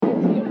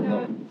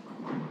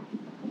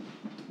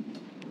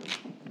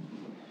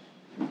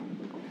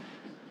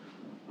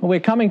We're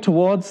coming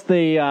towards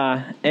the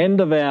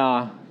end of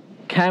our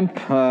camp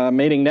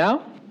meeting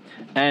now,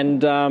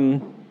 and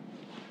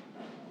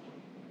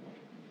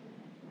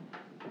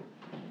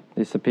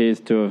this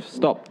appears to have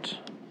stopped.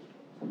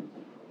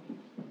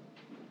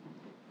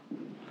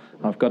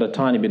 I've got a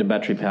tiny bit of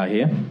battery power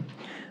here.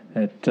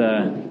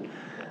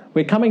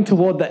 We're coming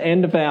toward the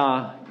end of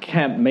our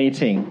camp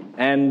meeting,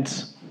 and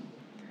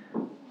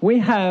we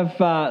have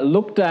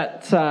looked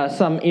at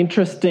some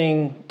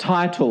interesting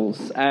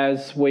titles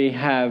as we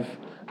have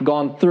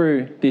gone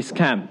through this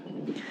camp.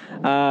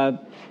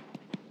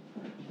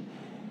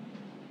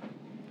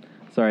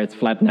 Sorry, it's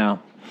flat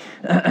now.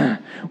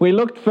 We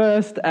looked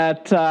first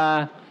at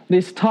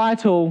this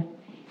title,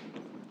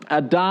 A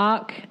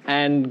Dark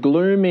and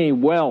Gloomy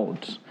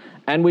World.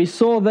 And we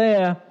saw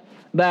there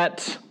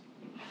that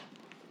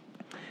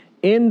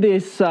in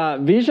this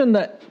vision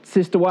that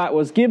Sister White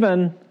was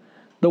given,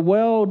 the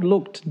world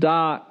looked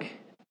dark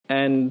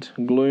and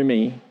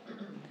gloomy.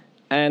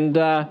 And,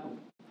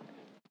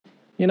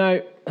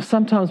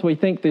 sometimes we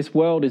think this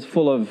world is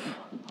full of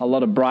a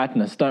lot of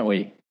brightness, don't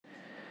we?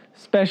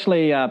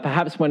 Especially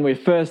perhaps when we're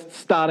first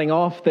starting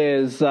off,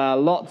 there's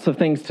lots of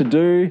things to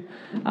do.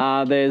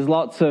 There's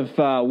lots of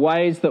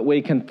ways that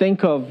we can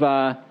think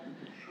of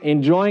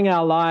enjoying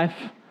our life.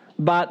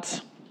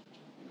 But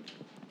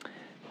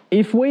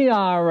if we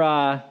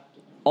are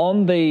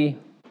on the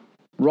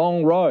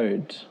wrong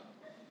road,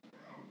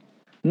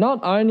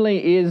 not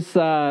only is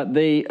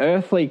the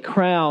earthly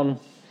crown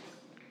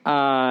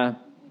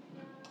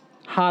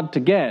hard to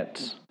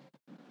get,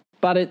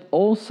 but it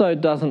also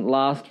doesn't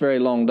last very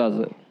long, does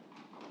it?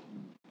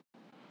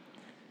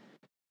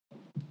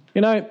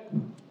 You know,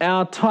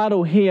 our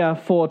title here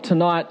for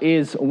tonight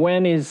is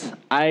When is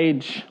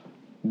Age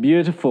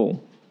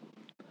Beautiful?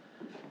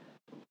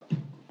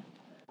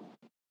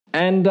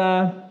 And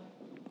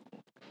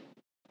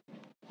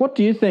what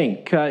do you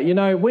think?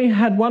 We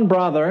had one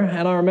brother,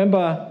 and I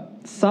remember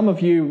some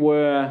of you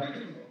were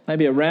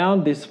maybe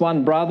around. This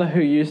one brother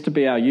who used to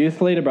be our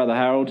youth leader, Brother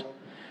Harold,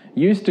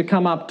 used to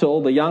come up to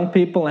all the young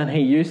people and he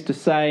used to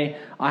say,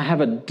 I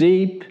have a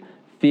deep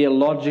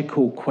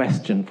theological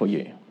question for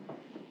you.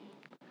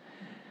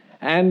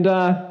 And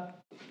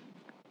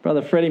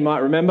Brother Freddie might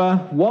remember,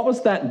 what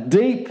was that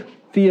deep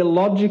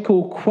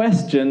theological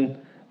question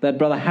that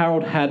Brother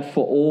Harold had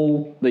for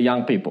all the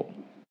young people?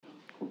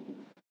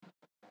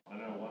 I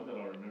know one that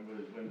I remember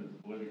is, when does a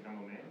boy become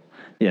a man?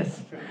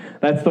 Yes,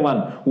 that's the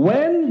one.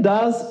 When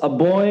does a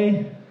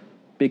boy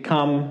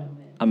become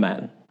a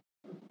man?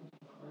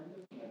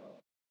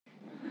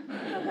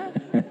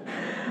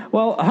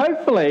 Well,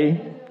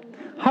 hopefully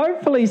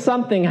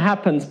something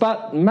happens,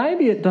 but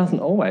maybe it doesn't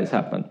always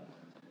happen.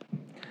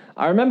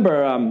 I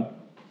remember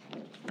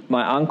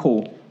my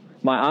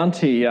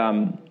auntie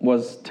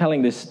was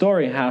telling this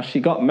story how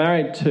she got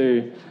married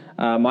to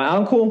my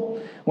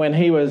uncle when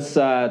he was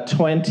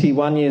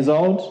 21 years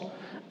old,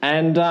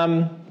 and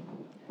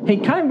he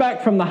came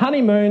back from the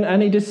honeymoon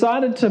and he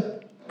decided to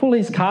pull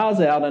his cars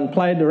out and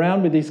played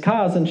around with his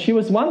cars, and she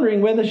was wondering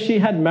whether she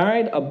had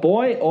married a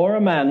boy or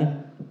a man,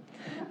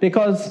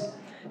 because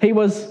he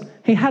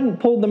hadn't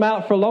pulled them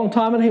out for a long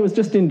time and he was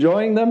just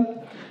enjoying them,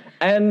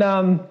 and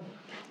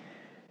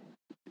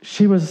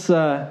she was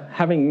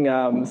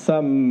having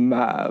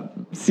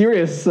some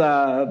serious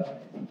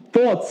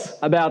thoughts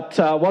about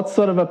what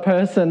sort of a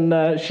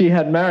person she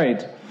had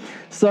married.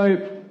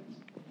 So,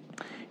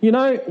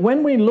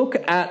 when we look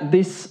at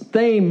this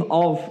theme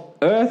of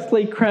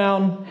earthly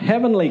crown,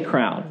 heavenly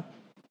crown,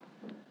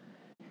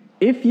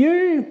 if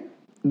you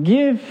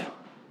give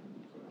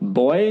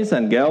boys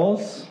and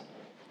girls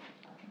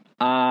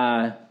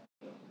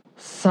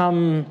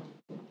some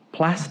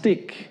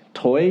plastic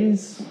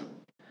toys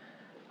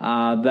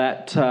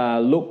that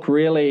look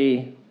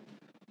really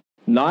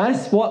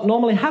nice, what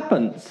normally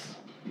happens?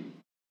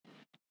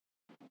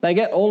 They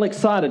get all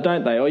excited,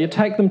 don't they? Or you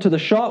take them to the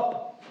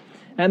shop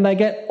and they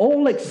get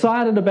all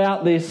excited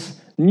about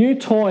this new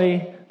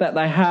toy that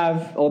they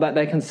have or that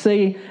they can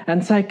see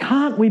and say,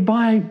 can't we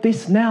buy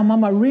this now,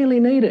 Mum? I really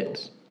need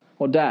it.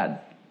 Or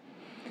Dad.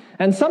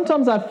 And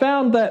sometimes I've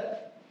found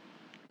that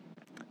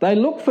they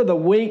look for the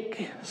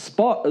weak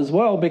spot as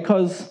well,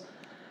 because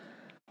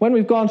when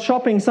we've gone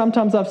shopping,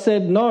 sometimes I've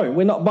said, no,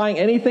 we're not buying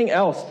anything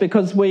else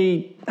because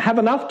we have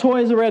enough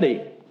toys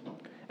already.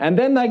 And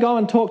then they go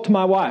and talk to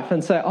my wife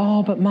and say,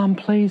 oh, but Mum,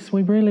 please,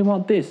 we really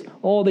want this.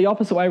 Or the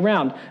opposite way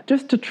around,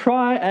 just to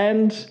try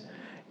and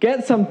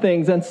get some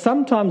things. And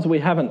sometimes we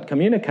haven't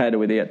communicated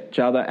with each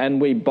other and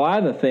we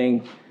buy the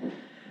thing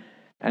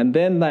and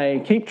then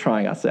they keep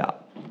trying us out.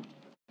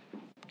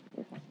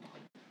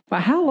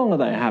 But how long are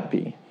they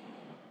happy?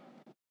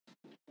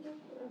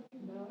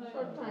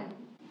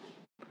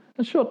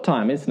 A short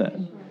time, isn't it?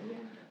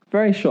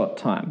 Very short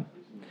time.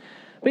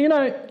 But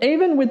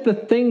even with the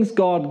things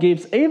God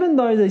gives, even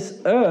though this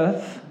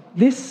earth,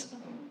 this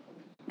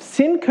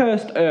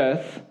sin-cursed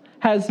earth,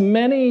 has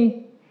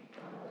many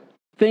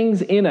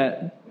things in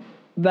it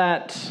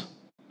that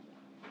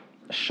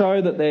show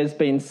that there's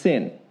been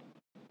sin.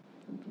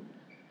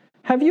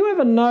 Have you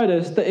ever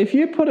noticed that if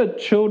you put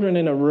children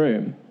in a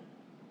room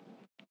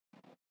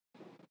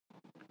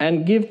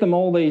and give them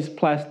all these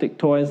plastic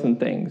toys and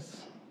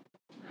things,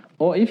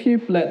 or if you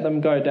let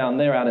them go down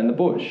there out in the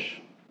bush,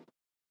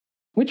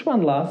 which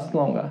one lasts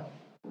longer?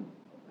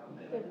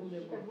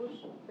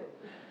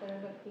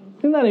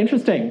 Isn't that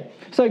interesting?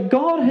 So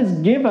God has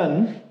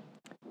given,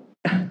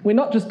 we're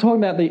not just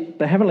talking about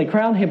the heavenly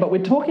crown here, but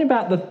we're talking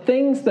about the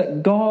things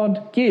that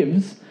God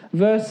gives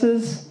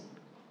versus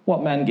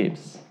what man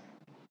gives.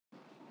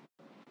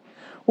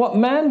 What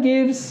man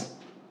gives,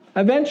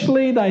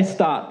 eventually they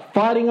start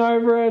fighting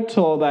over it,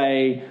 or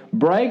they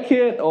break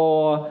it,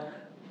 or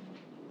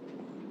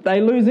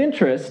they lose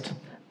interest.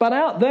 But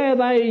out there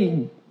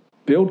they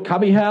build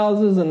cubby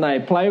houses and they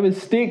play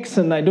with sticks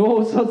and they do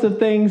all sorts of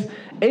things.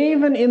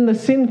 Even in the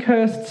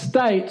sin-cursed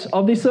state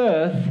of this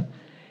earth,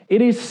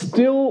 it is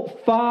still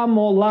far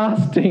more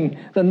lasting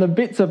than the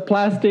bits of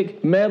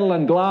plastic, metal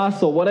and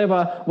glass or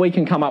whatever we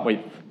can come up with.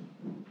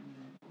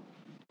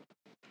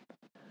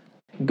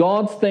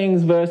 God's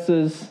things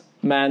versus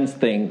man's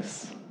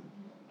things.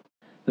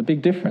 The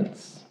big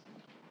difference.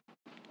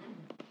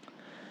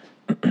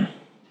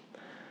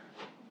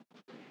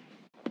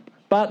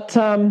 But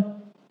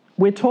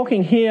we're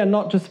talking here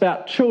not just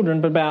about children,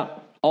 but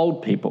about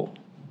old people.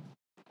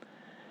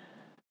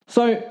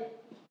 So,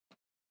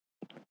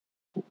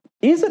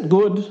 is it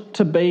good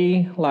to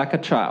be like a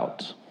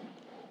child?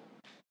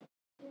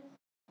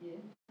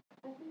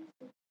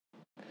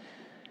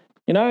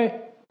 You know,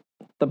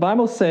 the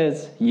Bible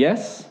says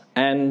yes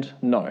and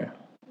no.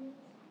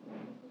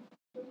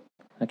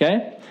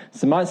 Okay?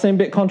 So it might seem a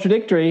bit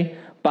contradictory,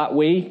 but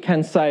we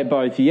can say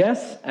both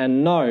yes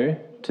and no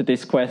to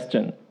this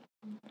question.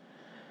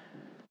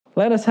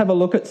 Let us have a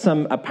look at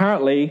some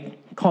apparently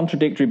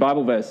contradictory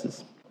Bible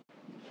verses.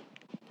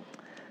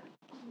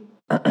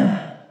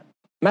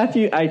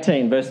 Matthew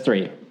 18, verse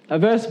 3, a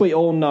verse we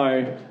all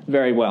know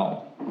very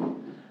well.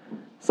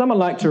 Someone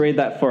like to read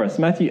that for us.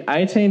 Matthew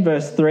 18,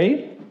 verse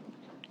 3.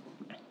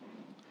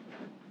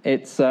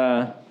 It's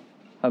a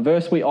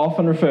verse we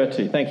often refer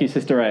to. Thank you,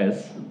 Sister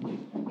Reyes.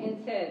 It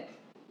said,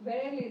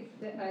 "Verily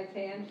I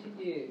say unto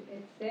you,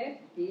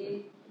 except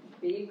ye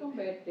be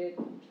converted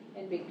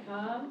and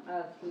become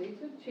as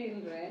little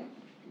children,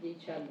 ye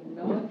shall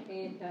not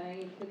enter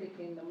into the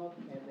kingdom of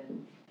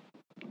heaven."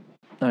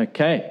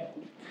 Okay.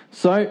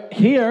 So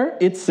here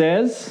it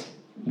says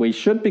we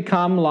should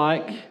become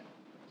like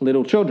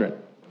little children.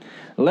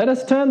 Let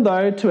us turn,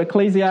 though, to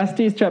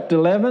Ecclesiastes chapter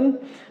 11,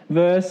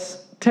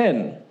 verse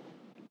 10.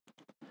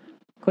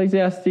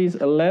 Ecclesiastes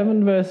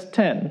 11, verse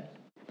 10.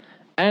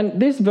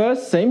 And this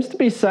verse seems to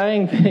be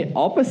saying the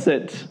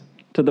opposite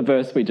to the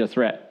verse we just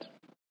read.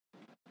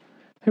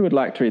 Who would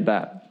like to read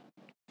that?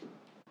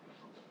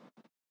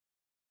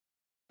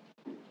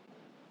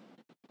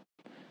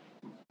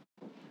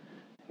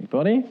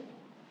 Anybody?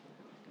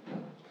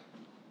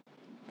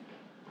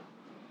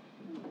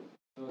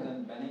 So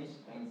then banish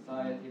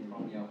anxiety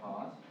from your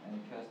heart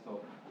and cast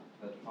off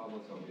the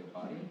troubles of your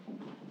body,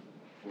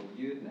 for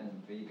youth and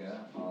vigor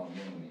are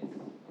meaningless.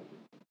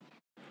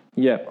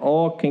 Yeah,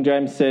 or King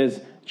James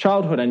says,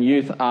 childhood and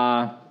youth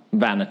are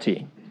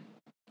vanity.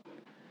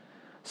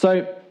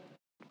 So,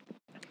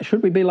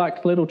 should we be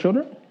like little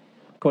children,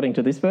 according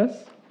to this verse?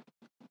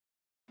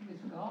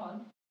 With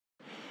God.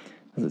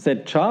 As it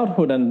said,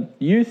 childhood and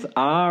youth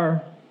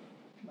are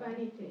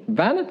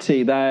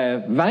vanity.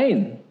 They're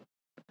vain.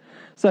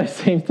 So it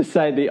seems to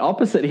say the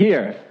opposite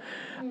here.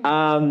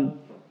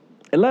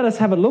 Let us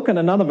have a look at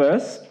another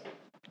verse.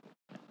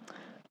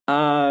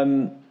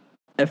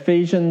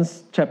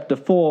 Ephesians chapter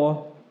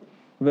 4,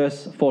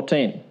 verse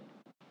 14,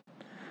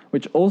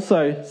 which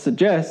also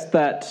suggests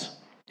that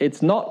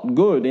it's not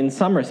good in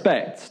some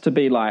respects to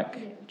be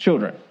like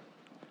children.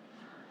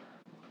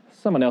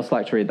 Someone else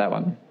like to read that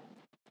one?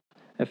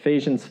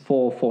 Ephesians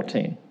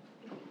 4:14.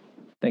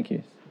 Thank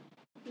you.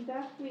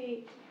 That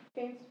we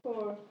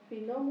henceforth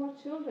be no more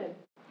children,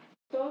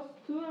 tossed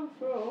to and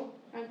fro,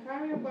 and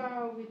carried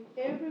about with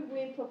every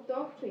wind of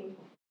doctrine,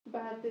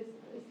 but the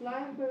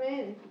sleight of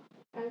men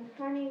and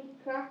cunning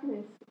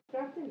craftiness,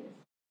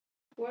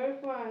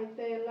 whereby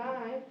they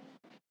lie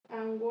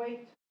and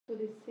wait to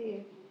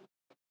deceive.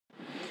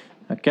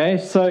 Okay,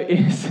 so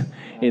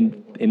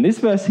in this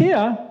verse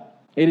here,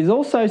 it is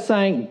also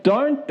saying,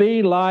 don't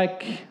be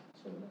like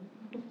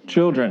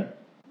children,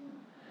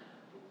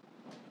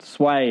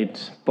 swayed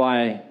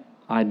by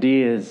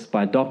ideas,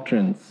 by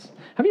doctrines.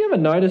 Have you ever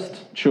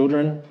noticed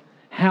children,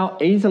 how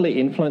easily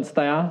influenced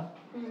they are?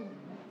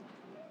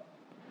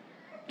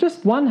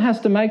 Just one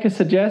has to make a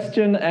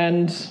suggestion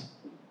and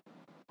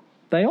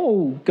they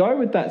all go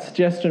with that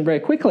suggestion very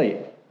quickly.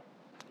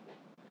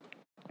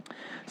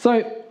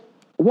 So,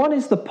 what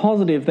is the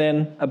positive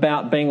then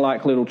about being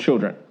like little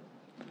children?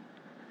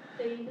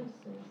 The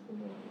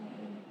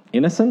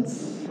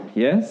Innocence,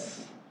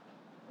 yes.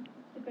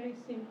 very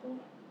simple.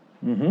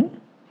 Mm-hmm.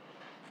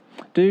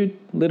 Do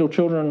little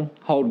children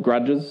hold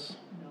grudges?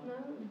 No,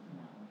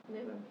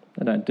 never.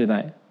 They don't, do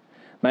they?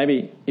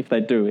 Maybe if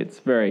they do, it's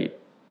very,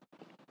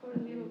 For a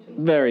little bit.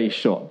 very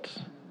short.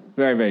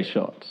 Very, very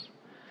short.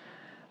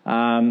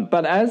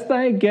 But as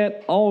they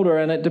get older,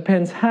 and it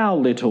depends how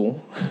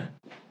little,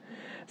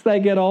 as they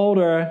get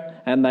older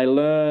and they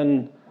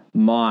learn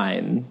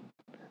mine,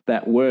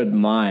 that word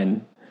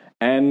mine,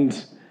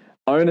 and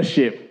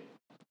ownership,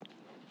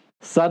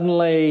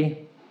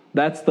 suddenly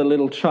that's the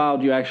little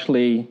child you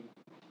actually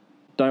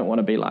don't want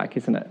to be like,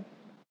 isn't it?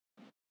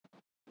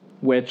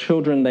 Where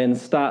children then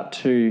start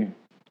to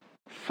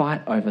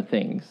fight over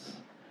things,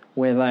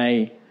 where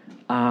they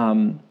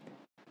are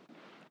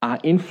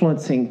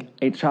influencing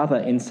each other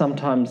in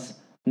sometimes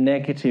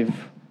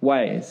negative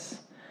ways.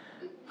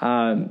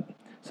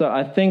 So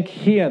I think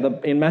here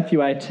in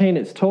Matthew 18,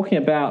 it's talking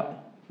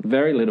about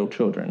very little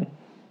children,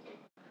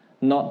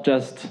 not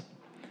just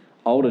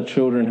older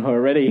children who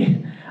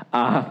already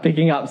are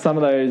picking up some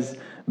of those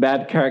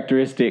bad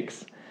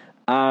characteristics.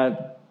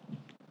 But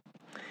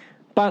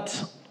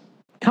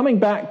coming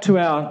back to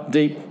our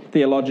deep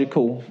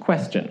theological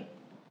question,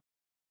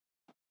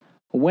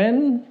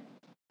 when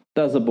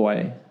does a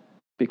boy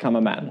become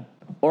a man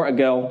or a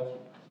girl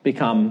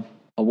become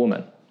a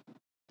woman?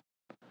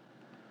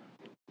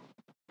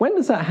 When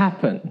does that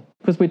happen?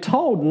 Because we're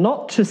told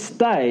not to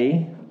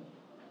stay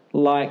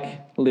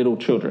like little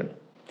children.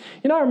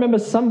 You know, I remember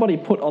somebody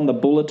put on the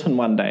bulletin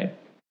one day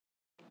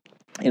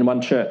in one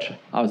church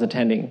I was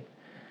attending.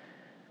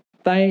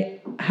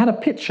 They had a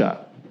picture,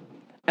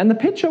 and the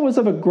picture was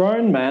of a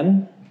grown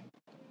man,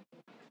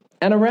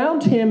 and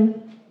around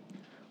him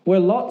were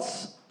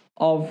lots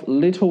of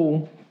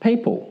little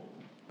people.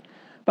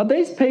 But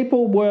these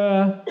people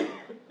were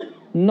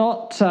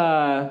not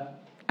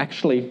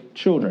actually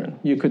children.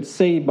 You could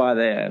see by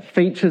their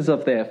features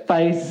of their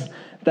face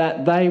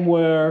that they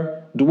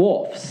were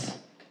dwarfs.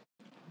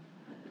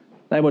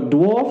 They were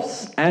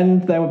dwarfs,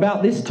 and they were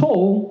about this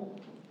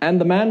tall, and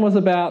the man was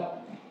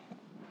about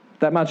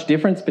that much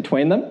difference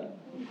between them.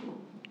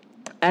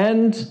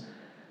 And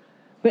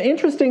the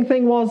interesting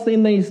thing was,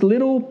 in these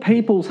little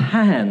people's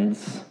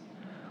hands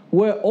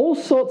were all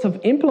sorts of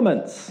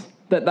implements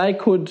that they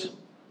could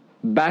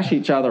bash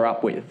each other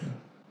up with.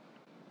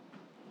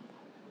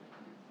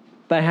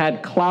 They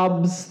had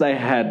clubs, they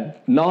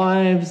had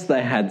knives,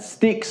 they had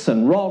sticks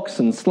and rocks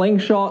and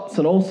slingshots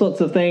and all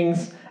sorts of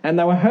things, and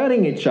they were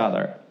hurting each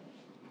other.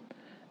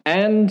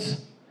 And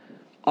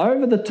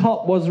over the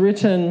top was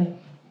written,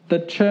 "The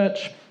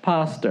church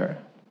pastor."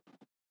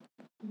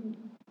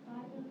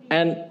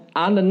 And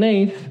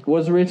underneath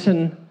was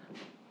written,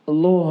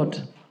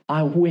 "Lord,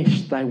 I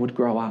wish they would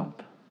grow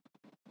up."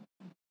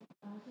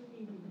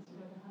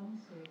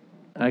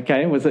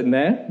 Okay, was it in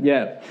there?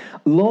 Yeah.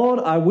 "Lord,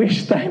 I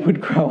wish they would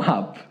grow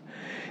up."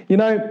 You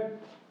know,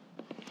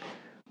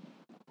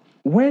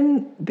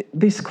 when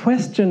this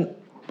question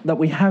that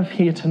we have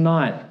here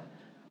tonight,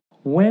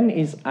 when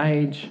is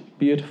age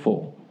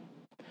beautiful?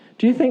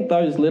 Do you think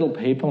those little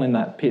people in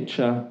that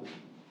picture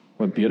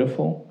were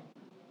beautiful?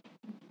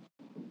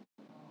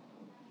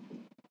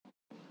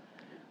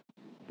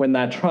 When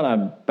they're trying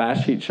to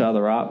bash each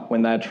other up,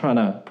 when they're trying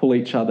to pull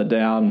each other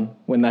down,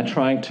 when they're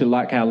trying to,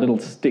 like our little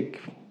stick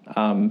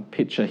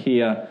picture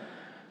here,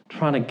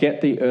 trying to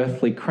get the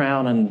earthly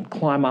crown and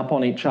climb up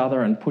on each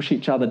other and push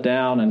each other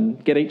down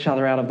and get each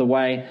other out of the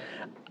way.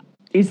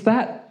 Is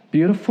that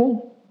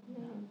beautiful?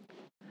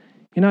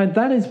 You know,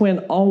 that is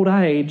when old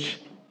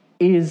age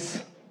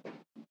is,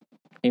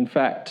 in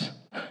fact,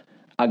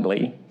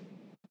 ugly.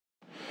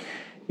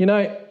 You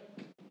know,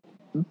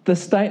 the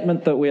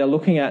statement that we are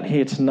looking at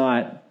here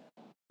tonight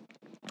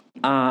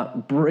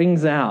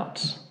brings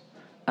out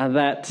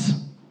that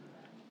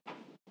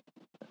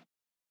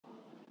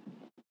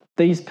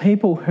these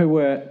people who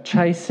were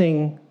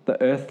chasing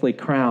the earthly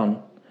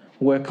crown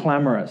were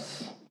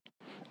clamorous,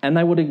 and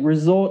they would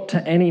resort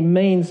to any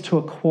means to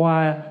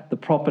acquire the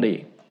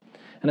property.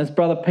 And as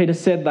Brother Peter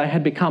said, they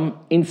had become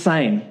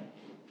insane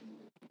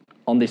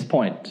on this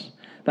point.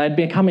 They had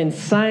become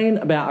insane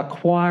about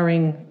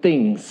acquiring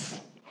things.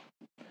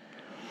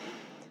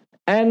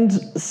 And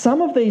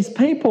some of these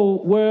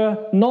people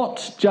were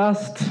not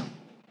just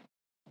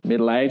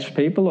middle-aged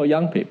people or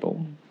young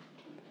people.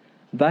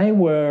 They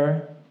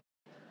were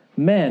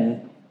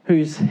men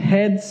whose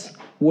heads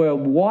were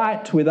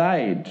white with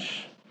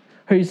age,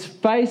 whose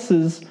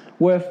faces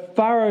were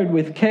furrowed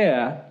with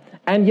care,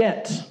 and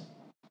yet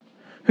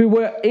who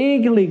were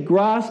eagerly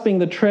grasping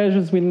the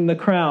treasures within the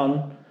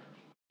crown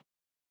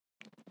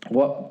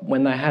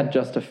when they had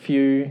just a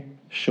few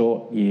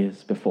short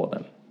years before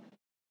them.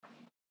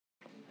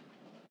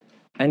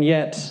 And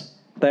yet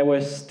they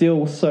were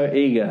still so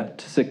eager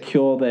to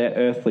secure their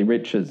earthly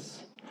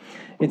riches.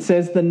 It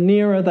says the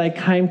nearer they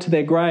came to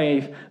their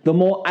grave, the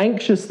more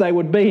anxious they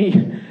would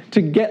be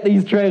to get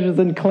these treasures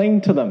and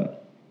cling to them.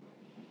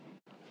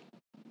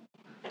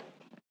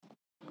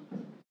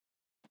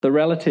 The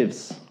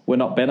relatives were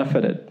not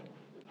benefited.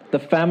 The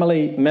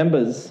family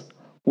members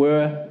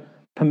were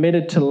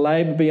permitted to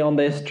labour beyond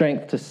their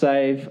strength to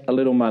save a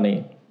little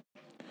money.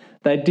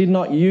 They did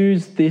not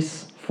use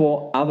this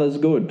for others'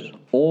 good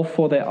or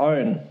for their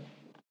own.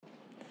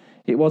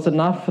 It was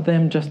enough for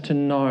them just to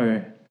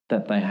know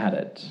that they had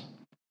it.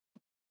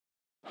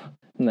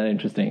 Isn't that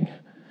interesting?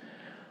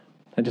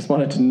 They just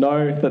wanted to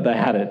know that they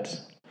had it.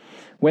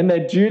 When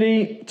their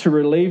duty to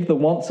relieve the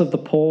wants of the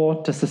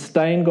poor, to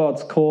sustain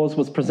God's cause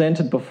was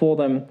presented before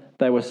them,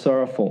 they were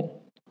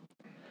sorrowful.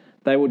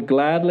 They would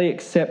gladly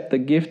accept the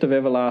gift of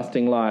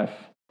everlasting life,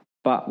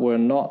 but were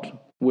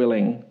not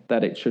willing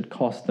that it should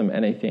cost them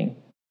anything.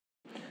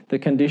 The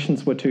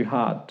conditions were too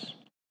hard.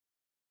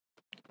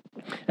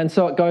 And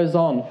so it goes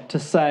on to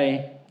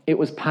say it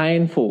was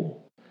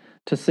painful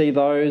to see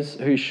those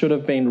who should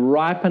have been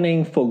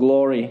ripening for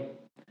glory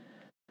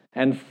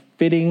and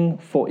fitting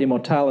for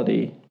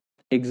immortality,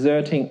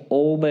 exerting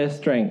all their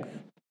strength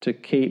to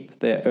keep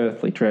their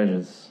earthly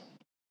treasures.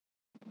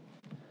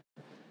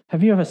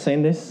 Have you ever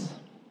seen this?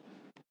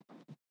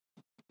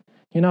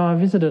 You know, I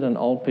visited an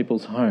old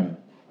people's home,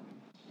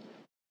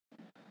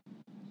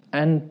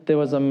 and there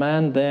was a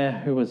man there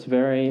who was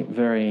very,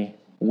 very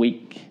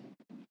weak.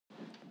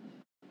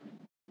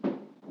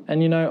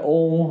 And you know,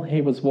 all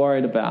he was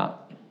worried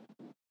about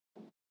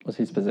was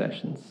his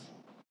possessions.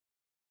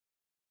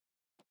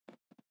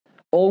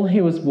 All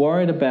he was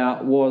worried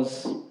about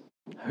was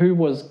who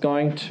was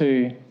going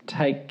to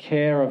take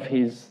care of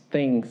his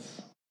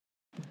things.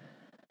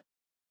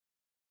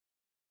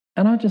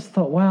 And I just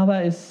thought, wow,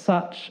 that is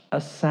such a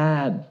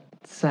sad,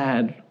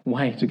 sad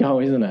way to go,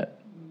 isn't it?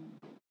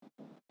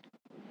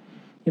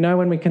 You know,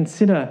 when we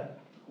consider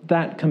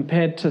that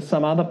compared to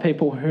some other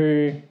people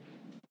who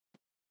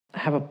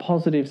have a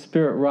positive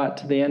spirit right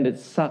to the end,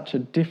 it's such a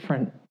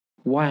different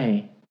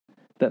way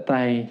that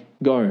they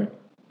go.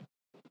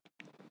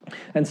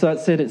 And so it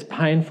said it's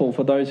painful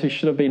for those who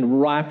should have been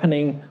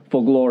ripening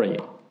for glory.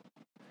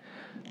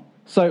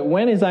 So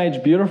when is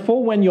age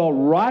beautiful? When you're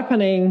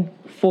ripening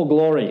for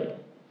glory.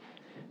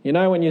 You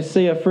know, when you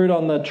see a fruit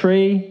on the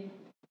tree,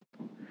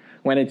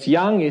 when it's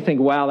young, you think,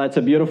 wow, that's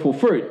a beautiful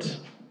fruit.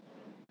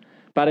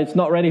 But it's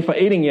not ready for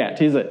eating yet,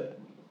 is it?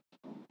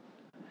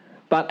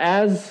 But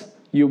as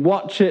you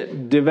watch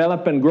it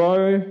develop and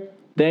grow,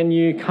 then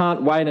you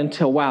can't wait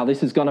until, wow,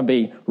 this is going to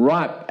be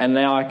ripe and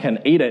now I can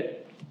eat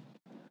it.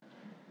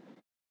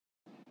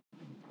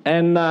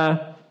 And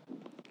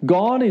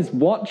God is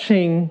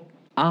watching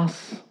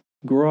us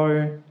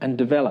grow and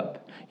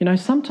develop. You know,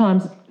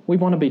 sometimes we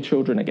want to be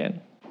children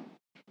again.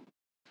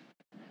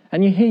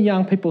 And you hear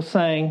young people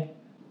saying,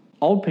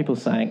 old people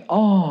saying,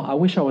 oh, I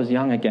wish I was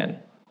young again.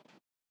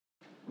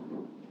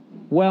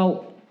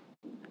 Well,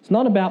 it's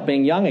not about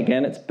being young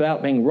again, it's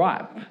about being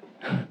ripe.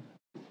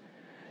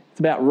 It's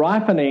about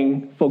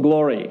ripening for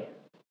glory.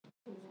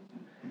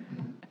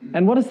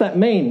 And what does that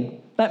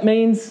mean? That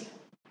means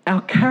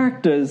our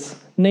characters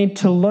need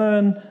to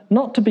learn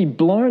not to be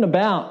blown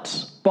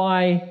about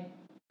by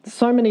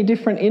so many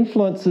different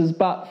influences,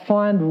 but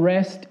find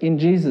rest in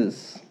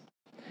Jesus.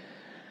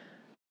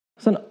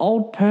 It's an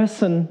old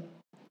person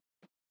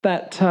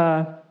that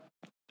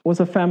was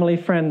a family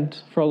friend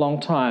for a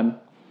long time.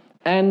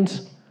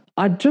 And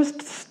I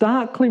just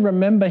starkly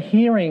remember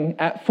hearing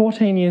at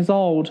 14 years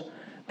old,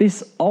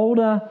 this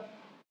older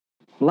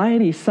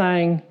lady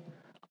saying,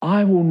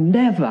 I will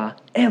never,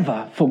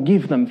 ever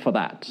forgive them for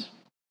that.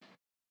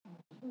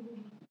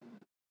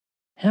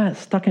 Yeah, it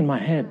stuck in my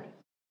head.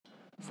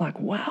 It's like,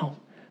 wow,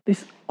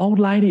 this old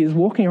lady is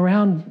walking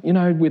around, you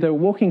know, with her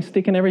walking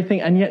stick and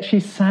everything, and yet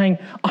she's saying,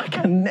 I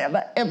can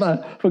never,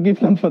 ever forgive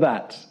them for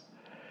that.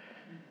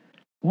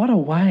 What a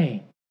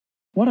way,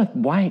 what a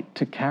weight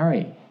to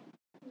carry.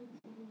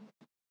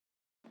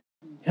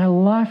 You know,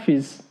 life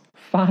is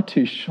far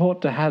too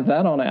short to have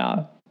that on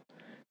our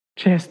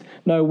chest.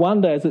 No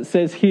wonder, as it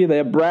says here,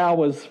 their brow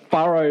was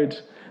furrowed.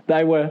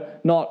 They were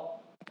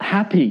not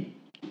happy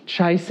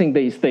chasing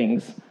these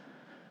things.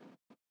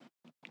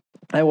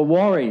 They were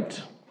worried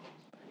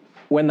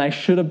when they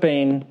should have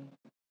been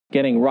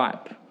getting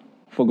ripe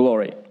for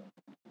glory.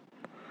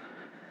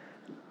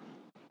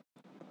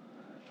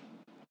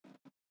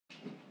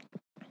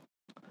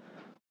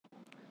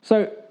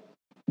 So,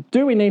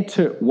 do we need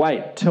to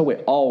wait till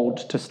we're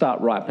old to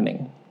start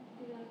ripening?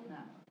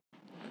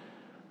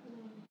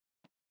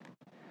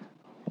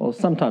 Well,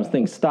 sometimes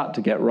things start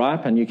to get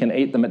ripe and you can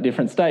eat them at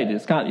different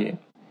stages, can't you?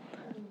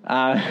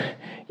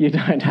 You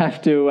don't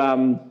have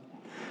to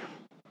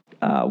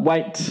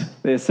wait.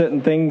 There's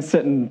certain things,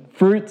 certain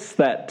fruits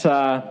that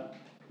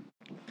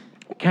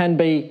can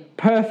be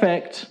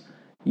perfect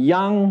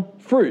young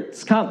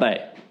fruits, can't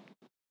they?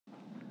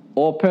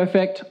 Or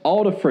perfect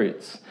older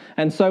fruits.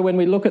 And so when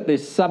we look at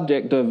this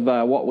subject of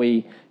what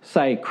we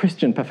say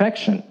Christian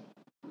perfection,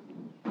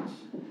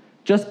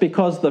 just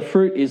because the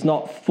fruit is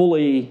not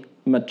fully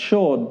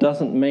matured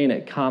doesn't mean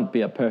it can't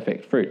be a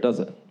perfect fruit, does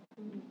it?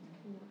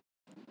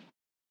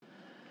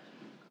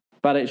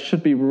 But it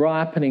should be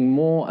ripening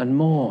more and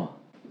more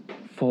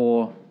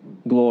for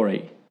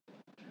glory.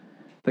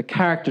 The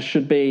character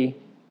should be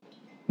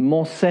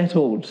more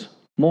settled,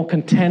 more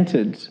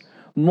contented,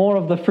 more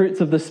of the fruits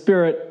of the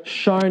Spirit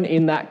shown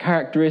in that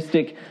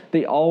characteristic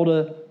the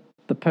older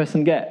the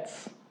person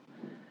gets.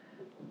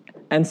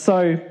 And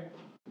so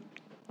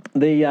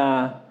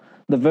the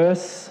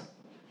verse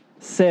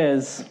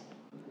says,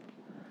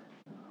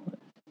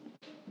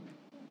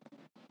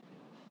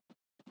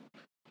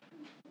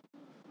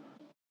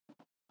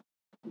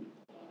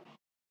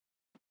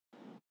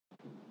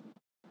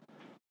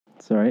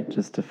 Sorry,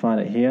 just to find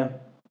it here.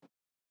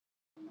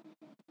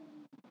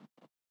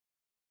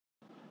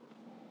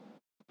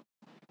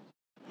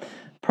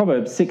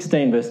 Proverbs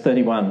 16, verse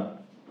 31.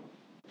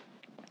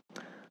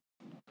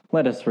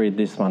 Let us read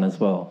this one as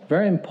well.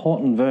 Very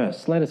important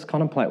verse. Let us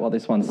contemplate what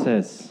this one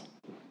says.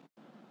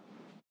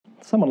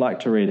 Someone like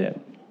to read it.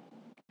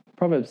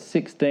 Proverbs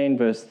 16,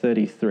 verse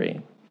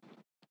 33.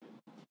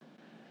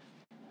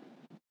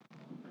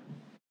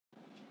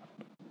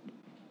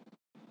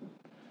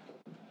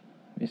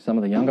 Maybe some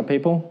of the younger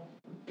people.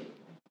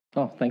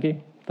 Oh, thank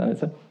you. That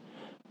is it.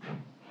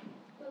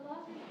 The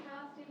lot is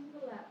cast into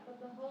the lap,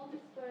 but the whole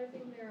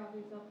disposing thereof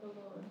is of the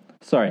Lord.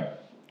 Sorry.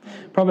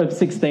 Proverbs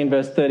 16,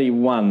 verse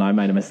 31. I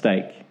made a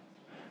mistake.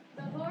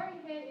 The hoary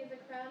head is a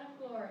crown of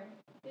glory,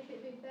 if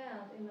it be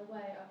found in the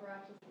way of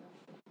righteousness.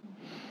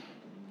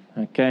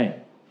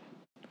 Okay.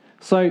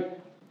 So,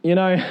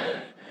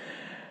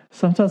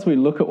 sometimes we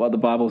look at what the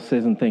Bible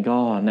says and think,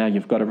 oh, now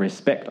you've got to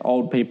respect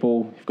old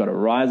people. You've got to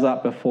rise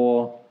up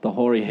before the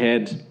hoary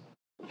head.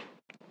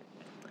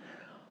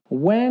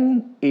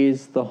 When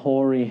is the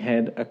hoary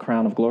head a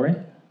crown of glory?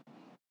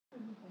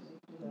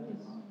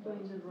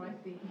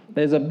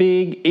 There's a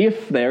big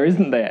if there,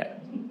 isn't there?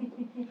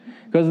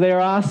 Because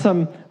there are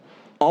some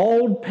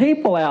old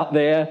people out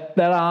there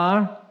that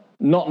are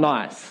not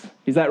nice.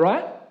 Is that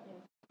right?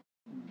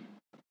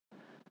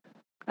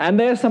 And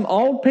there's some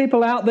old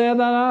people out there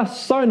that are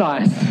so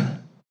nice.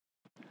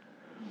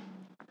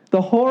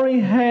 The hoary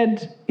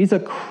head is a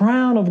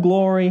crown of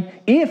glory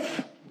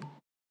if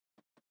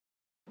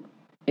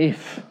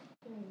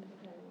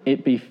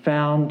it be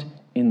found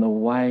in the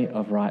way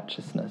of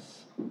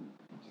righteousness.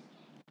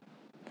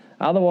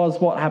 Otherwise,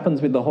 what happens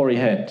with the hoary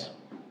head?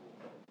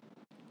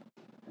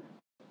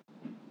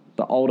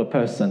 The older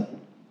person.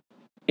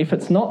 If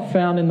it's not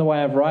found in the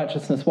way of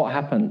righteousness, what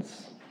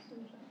happens?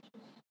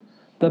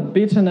 The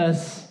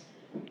bitterness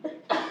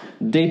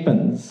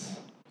deepens.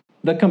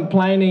 The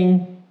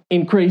complaining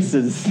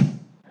increases.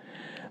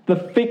 The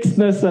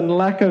fixedness and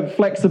lack of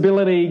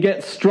flexibility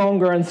gets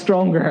stronger and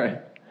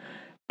stronger.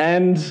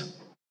 And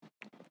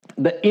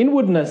the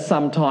inwardness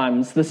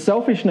sometimes, the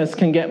selfishness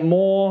can get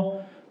more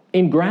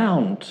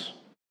inground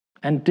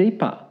and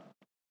deeper.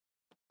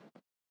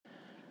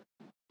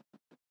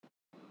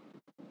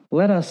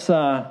 Let us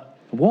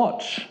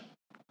watch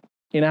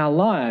in our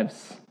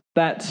lives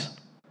that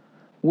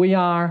we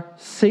are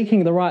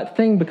seeking the right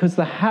thing, because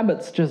the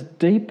habits just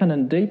deepen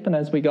and deepen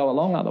as we go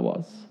along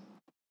otherwise.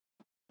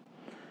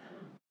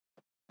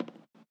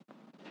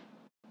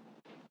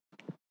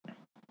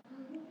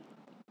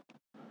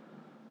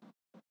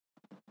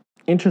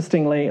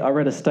 Interestingly, I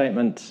read a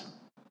statement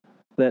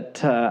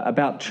that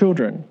about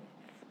children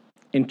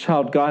in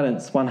Child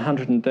Guidance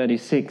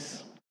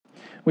 136,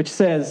 which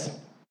says,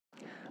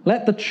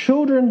 let the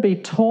children be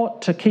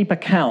taught to keep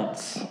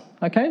accounts.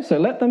 Okay, so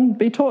let them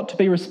be taught to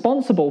be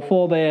responsible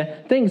for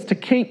their things, to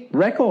keep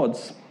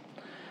records.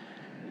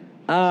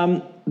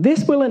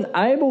 This will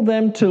enable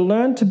them to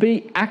learn to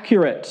be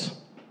accurate.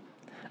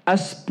 A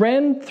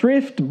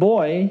spendthrift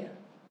boy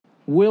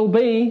will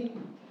be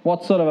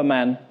what sort of a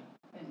man?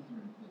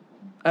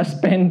 A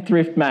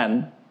spendthrift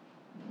man.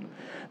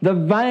 The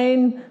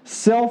vain,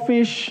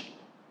 selfish,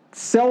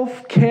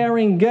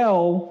 self-caring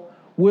girl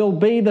will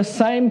be the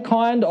same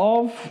kind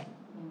of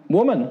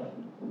woman.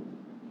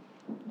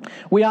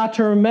 We are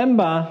to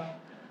remember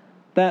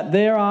that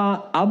there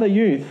are other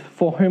youth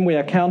for whom we are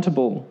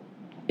accountable.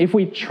 If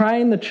we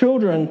train the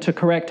children to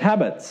correct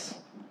habits,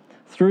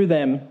 through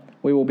them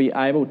we will be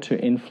able to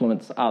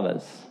influence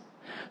others.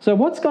 So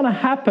what's going to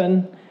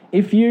happen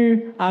if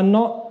you are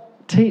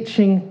not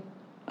teaching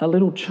a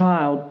little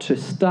child to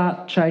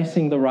start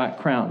chasing the right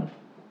crown?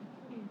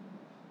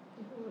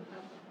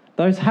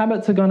 Those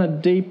habits are going to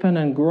deepen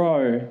and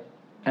grow,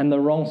 and the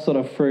wrong sort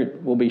of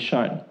fruit will be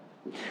shown.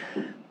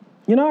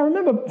 I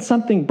remember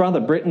something Brother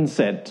Britton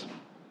said,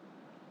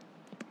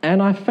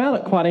 and I found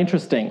it quite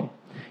interesting.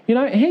 He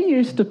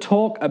used to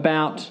talk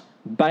about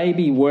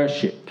baby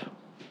worship.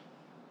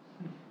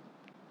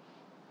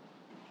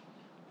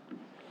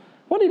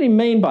 What did he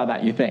mean by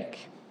that, you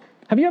think?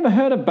 Have you ever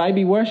heard of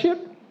baby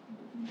worship?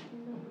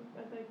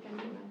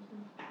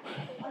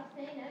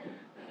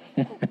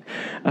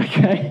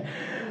 Okay.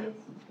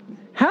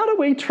 How do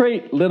we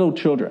treat little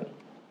children?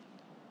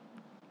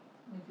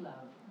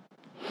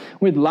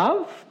 With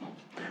love?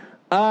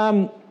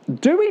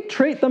 Do we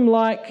treat them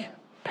like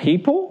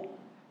people,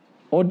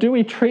 or do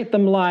we treat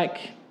them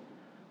like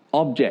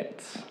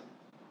objects?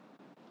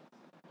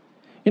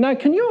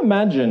 Can you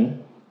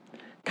imagine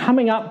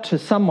coming up to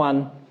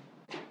someone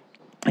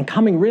and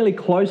coming really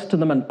close to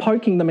them and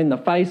poking them in the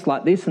face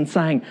like this and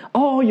saying,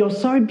 "Oh, you're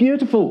so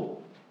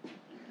beautiful"?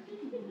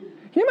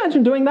 Can you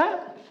imagine doing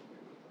that?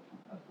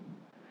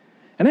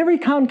 And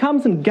everyone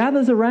comes and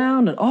gathers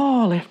around and,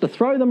 I have to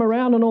throw them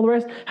around and all the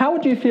rest. How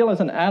would you feel as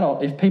an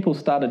adult if people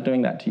started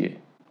doing that to you?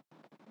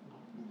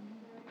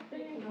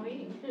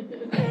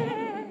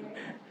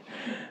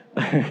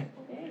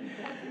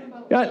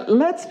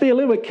 Let's be a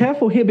little bit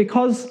careful here,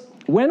 because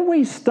when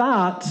we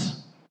start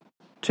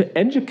to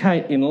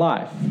educate in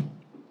life,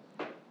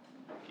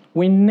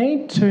 we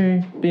need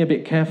to be a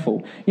bit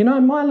careful. You know,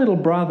 my little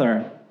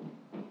brother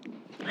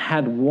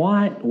had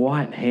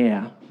white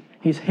hair.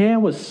 His hair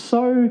was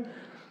so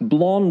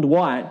blonde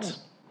white,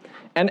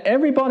 and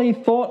everybody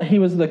thought he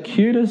was the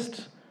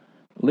cutest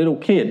little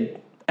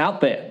kid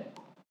out there.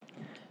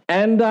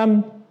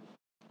 And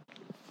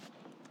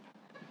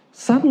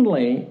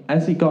suddenly,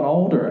 as he got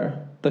older,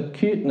 the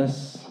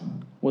cuteness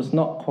was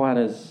not quite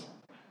as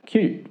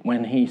cute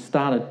when he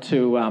started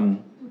to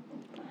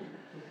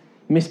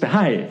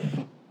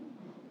misbehave.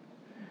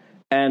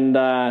 And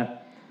I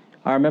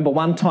remember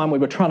one time we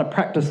were trying to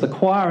practice the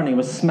choir and he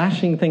was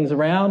smashing things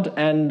around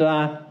and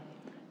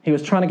he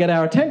was trying to get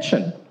our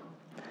attention.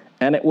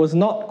 And it was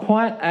not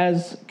quite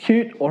as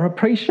cute or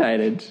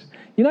appreciated.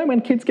 You know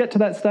when kids get to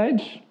that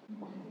stage?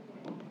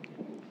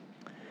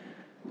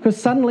 Because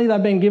suddenly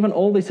they've been given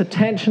all this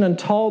attention and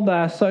told they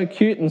are so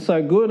cute and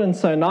so good and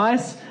so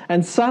nice,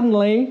 and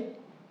suddenly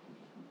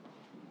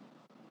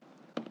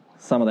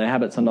some of their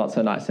habits are not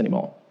so nice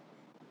anymore.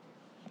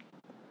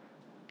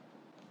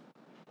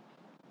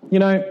 You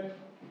know,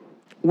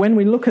 when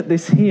we look at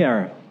this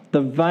here,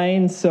 the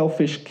vain,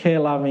 selfish,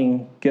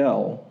 care-loving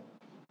girl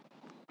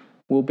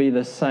will be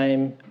the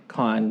same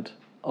kind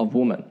of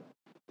woman.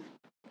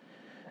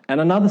 And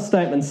another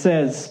statement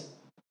says,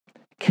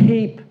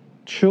 keep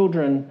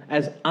children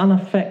as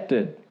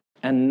unaffected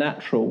and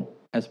natural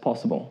as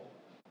possible.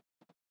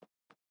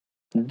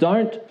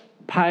 Don't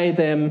pay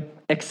them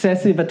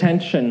excessive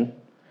attention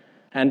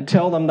and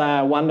tell them they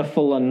are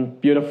wonderful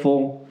and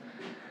beautiful.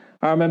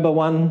 I remember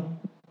one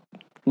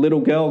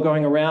little girl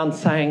going around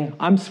saying,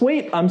 I'm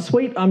sweet, I'm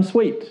sweet, I'm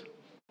sweet.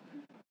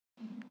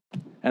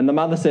 And the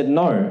mother said,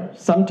 no,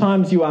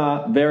 sometimes you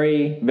are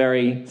very,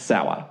 very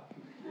sour.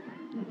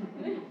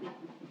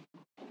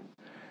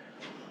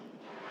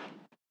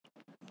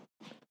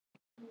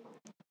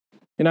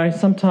 You know,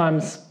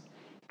 sometimes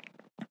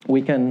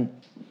we can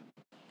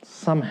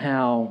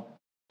somehow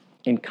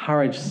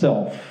encourage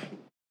self.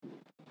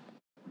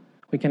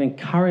 We can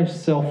encourage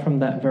self from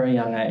that very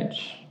young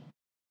age.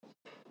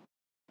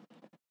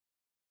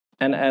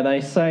 And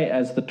they say,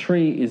 as the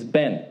tree is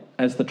bent,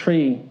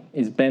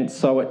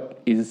 so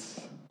it is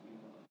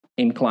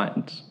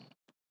inclined.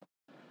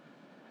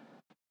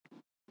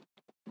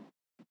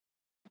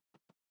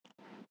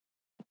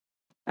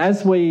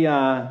 As we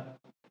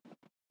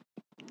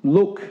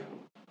look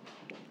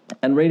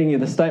and reading you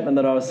the statement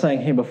that I was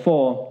saying here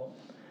before,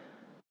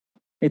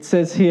 it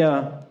says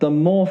here, the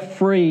more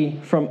free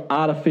from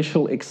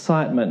artificial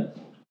excitement,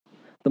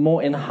 the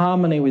more in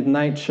harmony with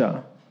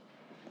nature,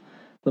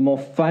 the more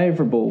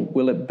favourable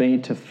will it be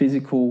to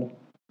physical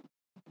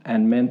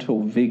and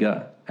mental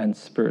vigour and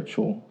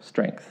spiritual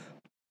strength.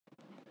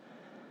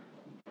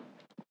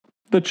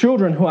 The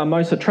children who are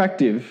most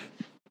attractive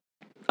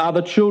are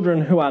the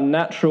children who are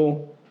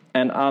natural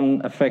and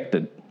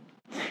unaffected.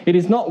 It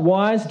is not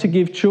wise to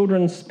give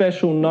children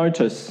special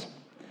notice.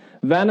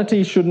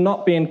 Vanity should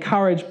not be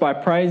encouraged by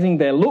praising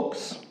their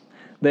looks,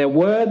 their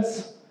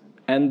words,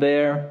 and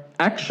their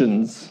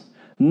actions,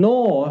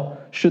 nor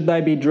should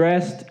they be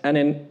dressed in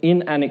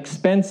an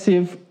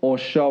expensive or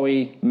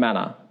showy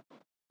manner.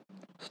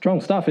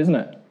 Strong stuff, isn't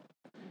it?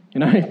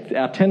 You know,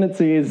 our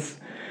tendency is,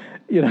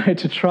 you know,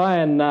 to try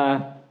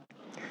and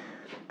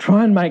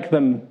make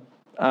them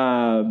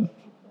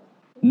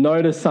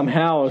notice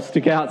somehow or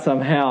stick out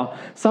somehow.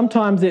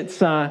 Sometimes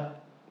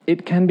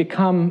it can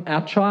become,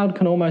 our child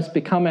can almost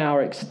become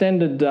our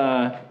extended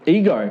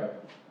ego.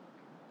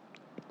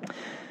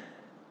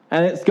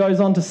 And it goes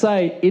on to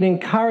say, it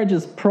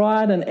encourages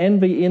pride and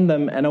envy in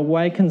them and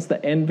awakens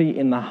the envy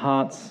in the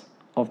hearts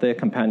of their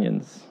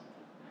companions.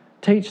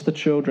 Teach the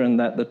children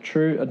that the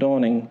true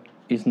adorning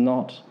is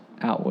not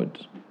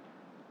outward,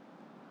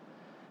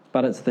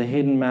 but it's the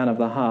hidden man of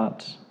the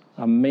heart,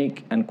 a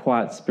meek and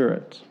quiet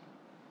spirit.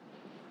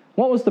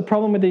 What was the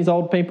problem with these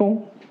old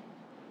people?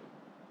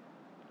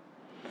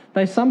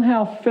 They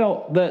somehow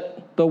felt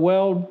that the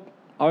world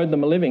owed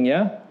them a living,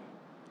 yeah?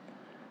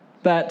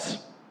 That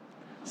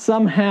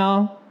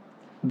somehow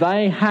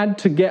they had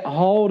to get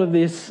hold of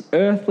this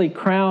earthly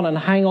crown and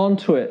hang on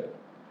to it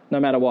no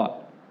matter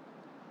what.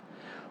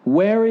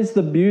 Where is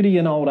the beauty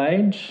in old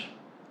age?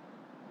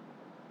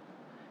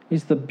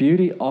 Is the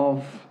beauty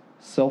of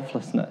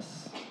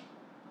selflessness.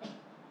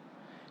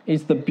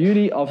 Is the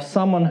beauty of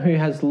someone who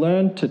has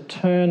learned to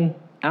turn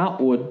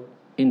outward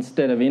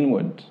instead of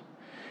inward.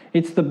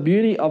 It's the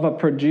beauty of a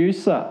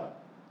producer,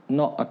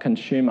 not a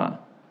consumer.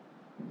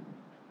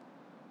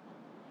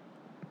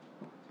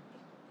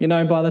 You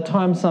know, by the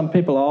time some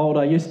people are old,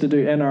 I used to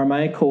do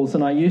NRMA calls,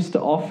 and I used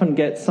to often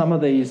get some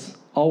of these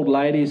old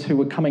ladies who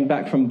were coming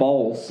back from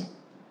bowls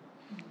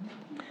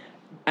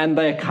and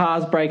their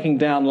cars breaking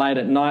down late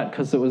at night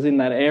because it was in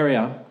that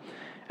area.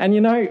 And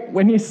you know,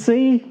 when you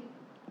see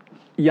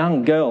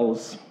young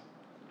girls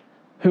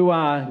who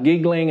are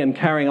giggling and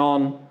carrying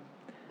on,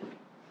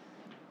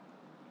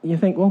 you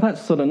think, well,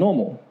 that's sort of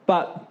normal.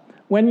 But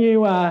when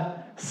you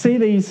see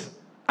these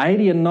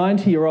 80 and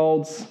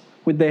 90-year-olds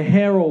with their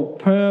hair all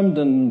permed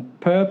and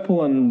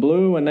purple and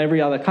blue and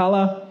every other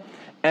colour,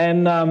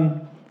 and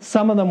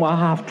some of them were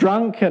half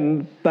drunk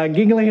and they're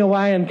giggling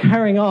away and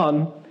carrying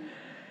on.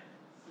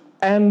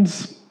 And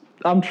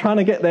I'm trying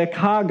to get their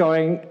car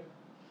going.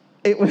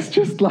 It was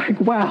just like,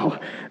 wow,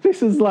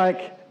 this is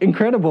like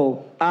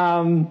incredible.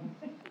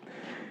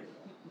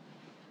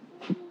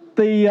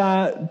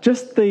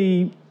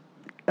 The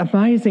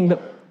amazing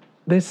that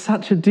there's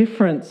such a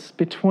difference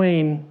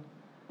between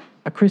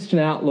a Christian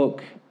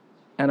outlook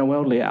and a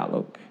worldly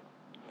outlook.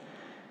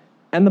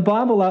 And the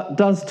Bible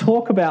does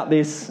talk about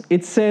this.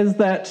 It says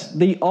that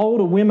the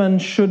older women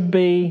should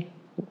be,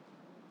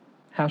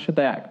 how should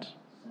they act?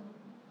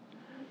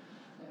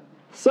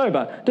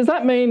 Sober. Does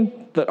that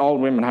mean that old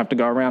women have to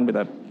go around with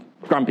a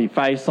grumpy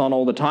face on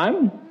all the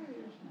time?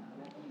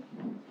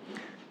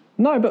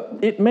 No, but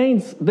it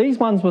means these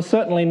ones were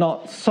certainly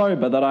not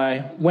sober that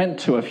I went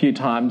to a few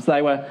times.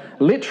 They were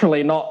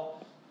literally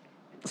not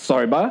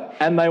sober,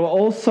 and they were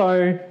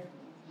also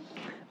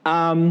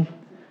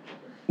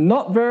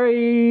not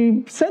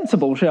very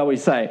sensible, shall we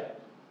say.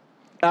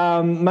 They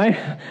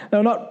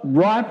were not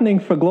ripening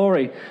for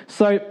glory.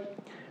 So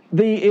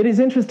it is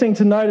interesting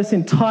to notice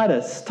in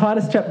Titus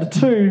chapter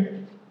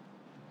 2,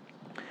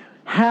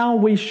 how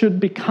we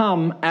should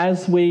become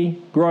as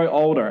we grow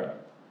older.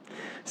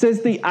 It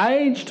says the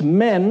aged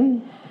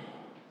men,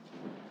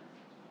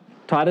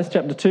 Titus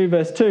chapter 2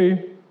 verse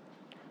 2,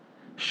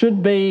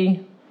 should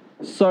be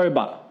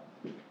sober,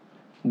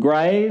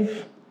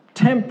 grave,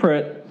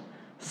 temperate,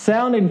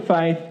 sound in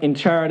faith, in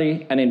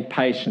charity, and in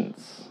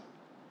patience.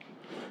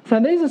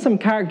 So these are some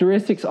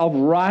characteristics of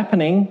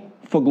ripening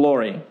for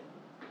glory.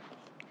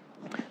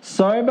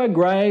 Sober,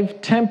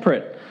 grave,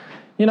 temperate.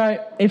 You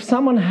know, if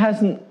someone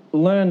hasn't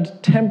learned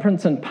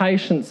temperance and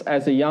patience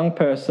as a young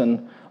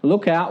person,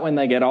 look out when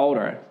they get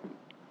older.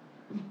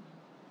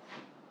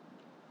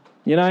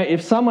 You know,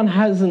 if someone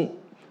hasn't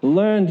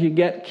learned, you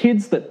get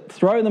kids that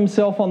throw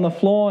themselves on the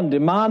floor and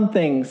demand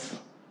things.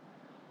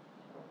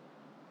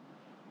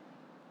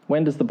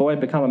 When does the boy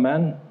become a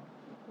man?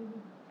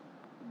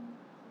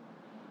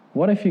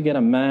 What if you get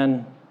a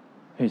man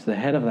who's the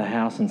head of the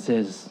house and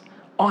says,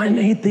 I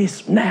need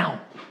this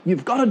now.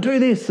 You've got to do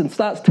this, and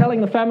starts telling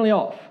the family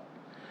off?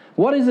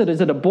 What is it? Is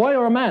it a boy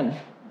or a man?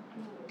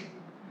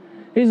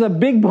 He's a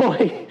big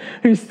boy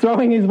who's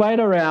throwing his weight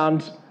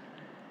around.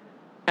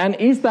 And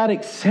is that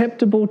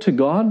acceptable to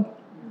God?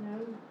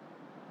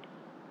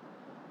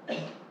 No.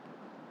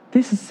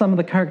 This is some of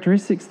the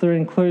characteristics that are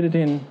included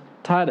in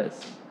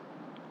Titus.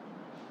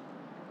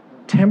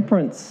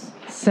 Temperance,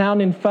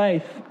 sound in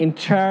faith, in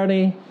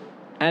charity,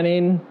 and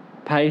in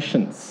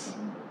patience.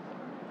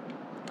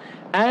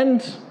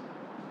 And,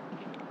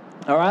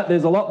 all right,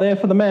 there's a lot there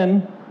for the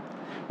men.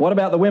 What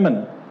about the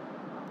women?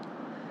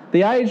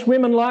 The aged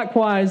women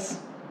likewise,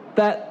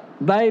 that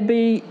they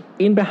be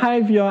in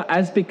behaviour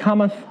as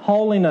becometh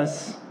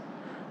holiness,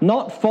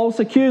 not false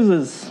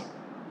accusers,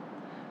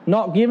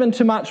 not given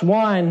to much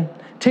wine,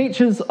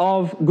 teachers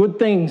of good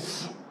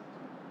things,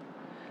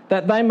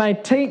 that they may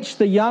teach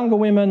the younger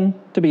women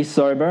to be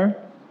sober,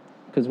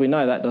 because we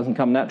know that doesn't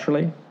come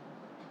naturally,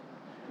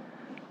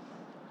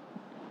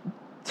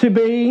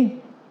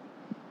 to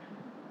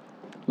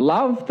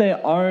love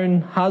their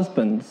own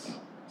husbands.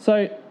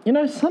 So, you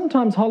know,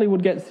 sometimes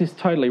Hollywood gets this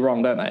totally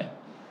wrong, don't they?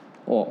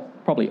 Or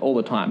probably all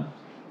the time.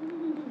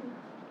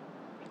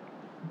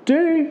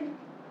 Do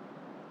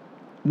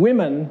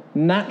women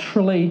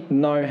naturally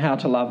know how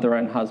to love their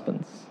own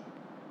husbands?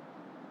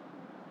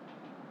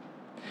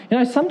 You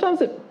know,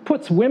 sometimes it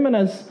puts women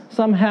as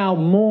somehow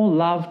more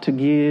love to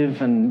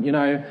give and, you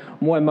know,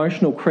 more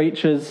emotional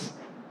creatures.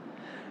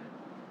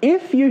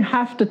 If you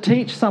have to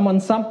teach someone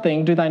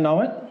something, do they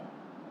know it?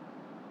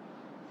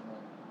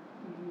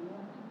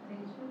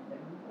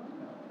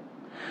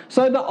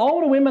 So the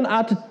older women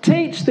are to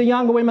teach the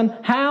younger women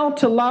how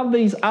to love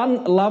these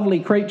unlovely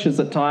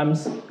creatures at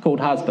times called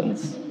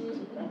husbands.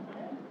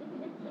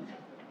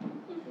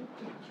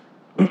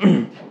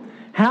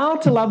 How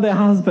to love their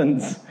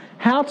husbands,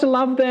 how to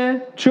love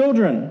their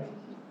children,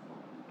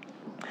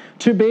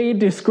 to be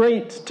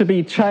discreet, to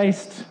be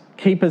chaste,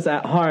 keepers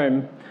at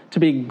home, to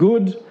be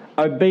good,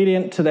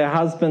 obedient to their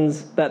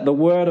husbands, that the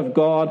word of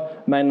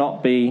God may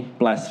not be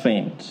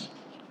blasphemed.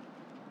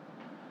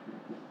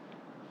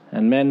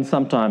 And men,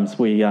 sometimes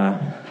we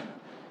have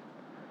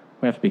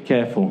to be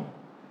careful,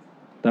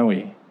 don't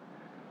we?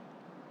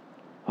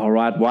 All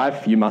right,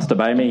 wife, you must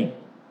obey me.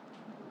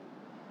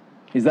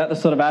 Is that the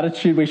sort of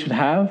attitude we should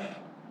have?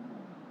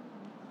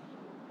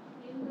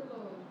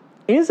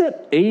 Is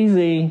it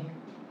easy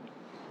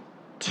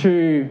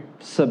to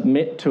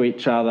submit to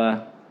each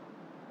other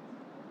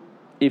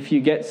if you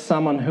get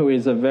someone who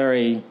is a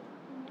very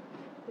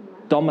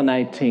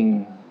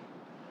dominating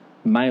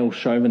male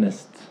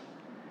chauvinist?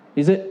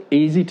 Is it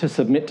easy to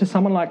submit to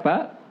someone like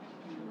that?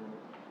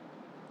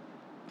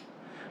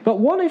 But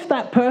what if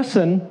that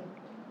person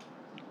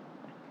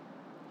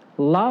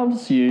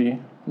loves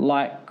you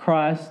like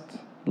Christ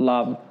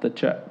loved the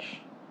church?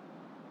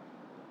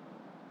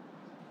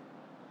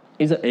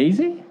 Is it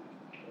easy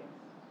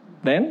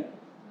then?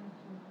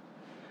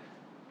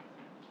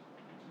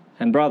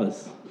 And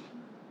brothers,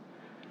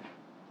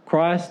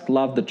 Christ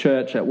loved the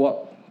church at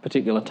what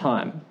particular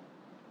time?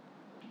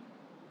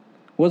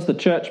 Was the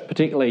church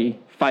particularly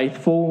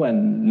faithful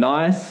and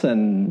nice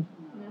and,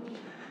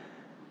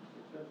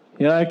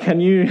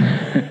 can you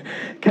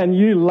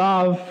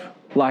love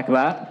like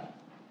that?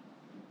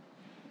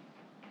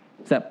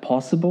 Is that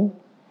possible?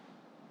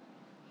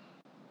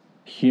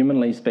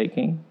 Humanly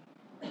speaking.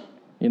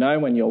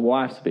 When your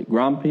wife's a bit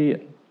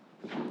grumpy,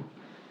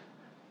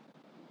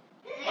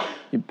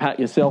 you pat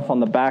yourself on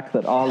the back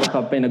that, oh, look,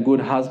 I've been a good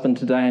husband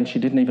today, and she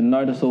didn't even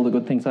notice all the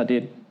good things I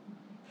did.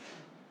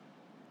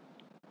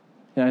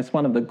 It's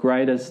one of the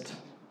greatest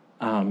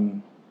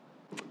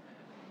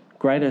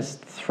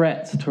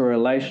threats to a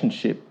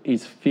relationship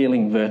is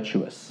feeling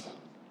virtuous.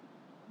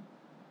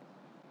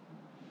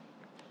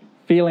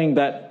 Feeling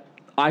that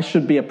I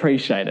should be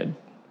appreciated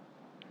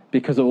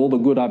because of all the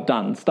good I've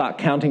done. Start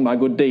counting my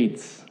good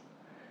deeds.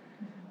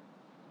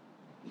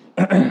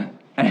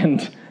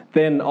 And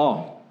then,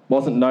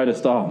 wasn't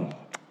noticed, no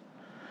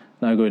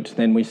good.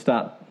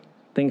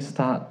 Then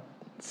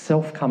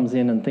self comes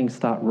in and things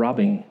start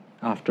rubbing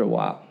after a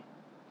while.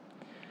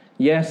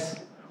 Yes,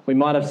 we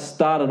might have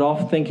started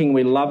off thinking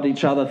we loved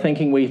each other,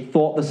 thinking we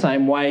thought the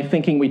same way,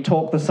 thinking we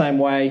talked the same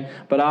way,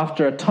 but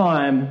after a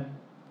time,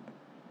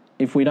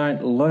 if we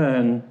don't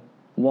learn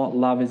what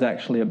love is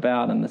actually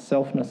about and the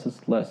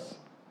selflessness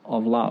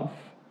of love,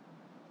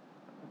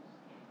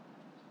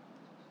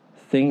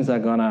 things are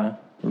going to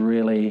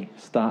really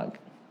start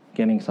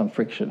getting some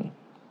friction.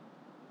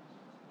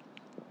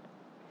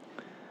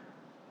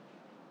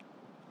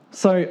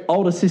 So,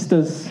 older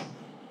sisters,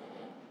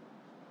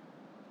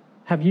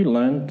 have you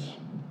learned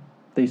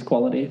these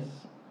qualities?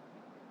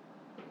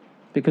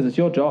 Because it's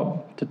your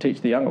job to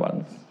teach the younger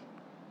ones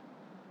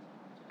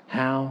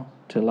how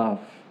to love.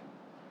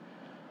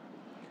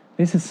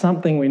 This is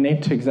something we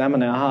need to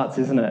examine our hearts,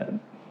 isn't it?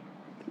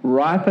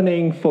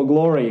 Ripening for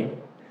glory,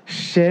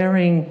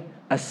 sharing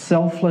a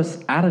selfless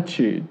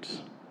attitude,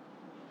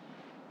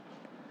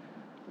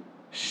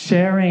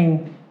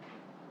 sharing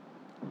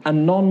a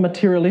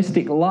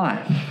non-materialistic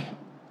life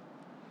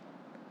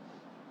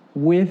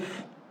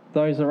with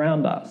those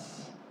around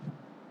us.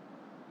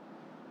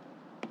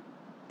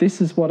 This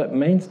is what it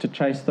means to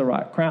chase the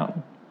right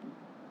crown.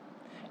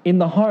 In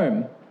the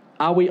home,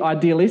 are we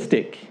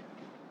idealistic?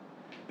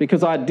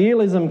 Because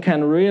idealism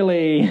can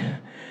really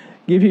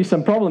give you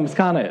some problems,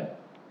 can't it?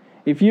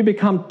 If you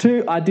become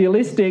too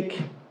idealistic,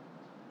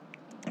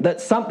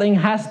 that something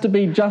has to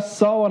be just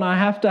so and I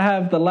have to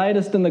have the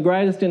latest and the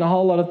greatest in a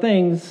whole lot of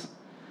things,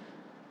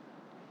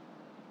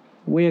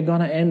 we're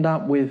going to end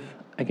up with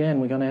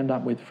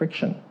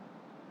friction.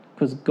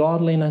 Because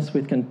godliness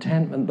with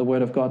contentment, the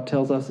Word of God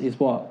tells us, is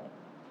what?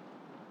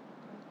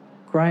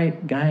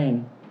 Great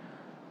gain.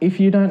 If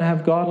you don't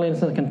have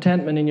godliness and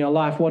contentment in your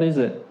life, what is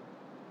it?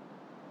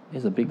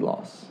 It's a big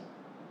loss.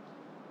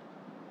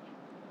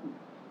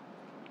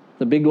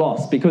 It's a big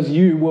loss because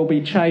you will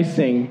be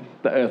chasing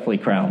the earthly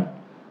crown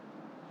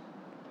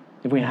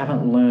if we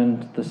haven't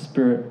learned the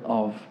spirit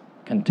of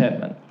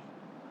contentment.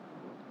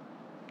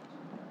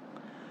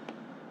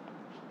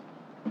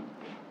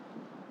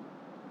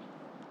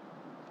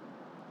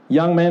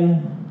 Young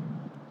men,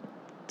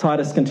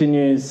 Titus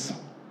continues,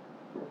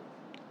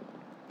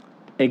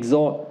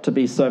 exhort to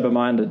be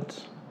sober-minded,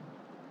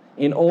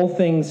 in all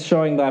things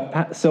showing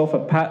thyself a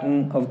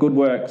pattern of good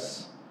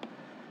works,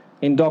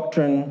 in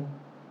doctrine,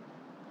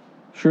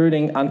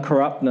 shrewding,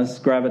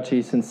 uncorruptness,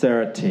 gravity,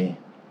 sincerity.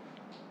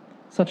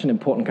 Such an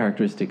important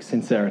characteristic,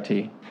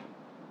 sincerity.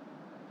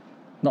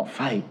 Not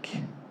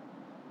fake,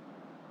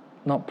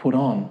 not put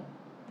on,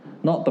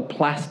 not the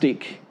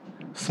plastic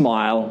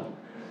smile,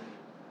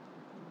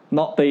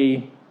 not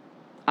the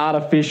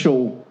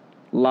artificial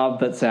love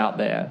that's out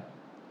there,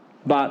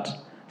 but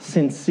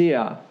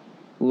sincere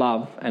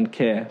love and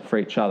care for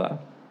each other.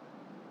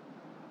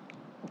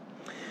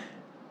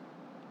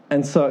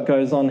 And so it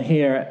goes on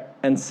here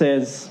and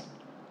says,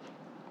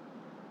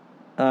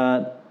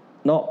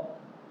 not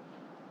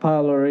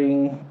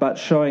parloring, but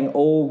showing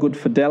all good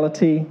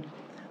fidelity,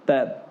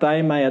 that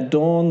they may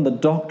adorn the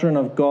doctrine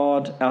of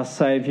God our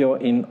Saviour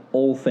in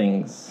all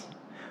things.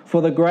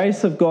 For the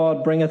grace of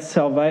God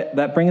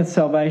that bringeth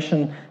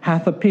salvation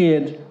hath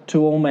appeared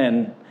to all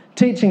men,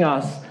 teaching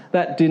us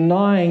that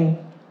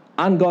denying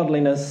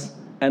ungodliness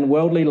and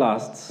worldly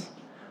lusts,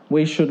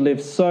 we should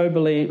live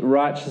soberly,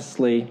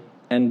 righteously,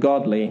 and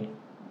godly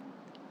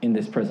in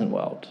this present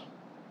world.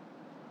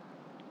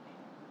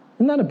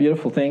 Isn't that a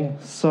beautiful thing?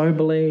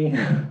 Soberly,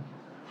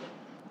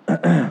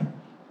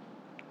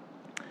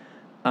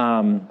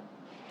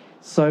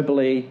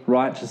 soberly,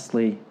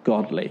 righteously,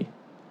 godly.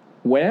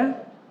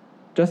 Where?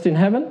 Just in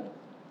heaven?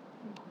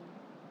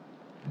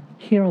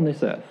 Here on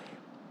this earth.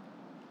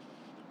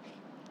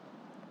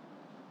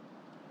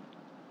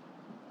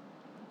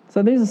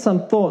 So these are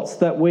some thoughts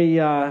that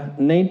we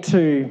need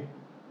to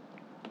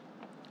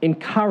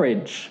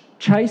encourage.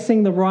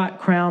 Chasing the right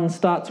crown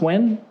starts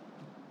when?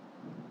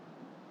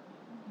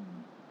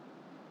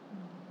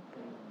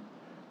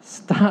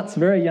 Starts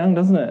very young,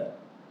 doesn't it?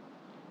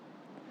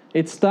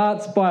 It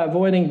starts by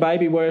avoiding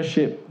baby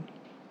worship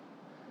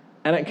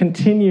And it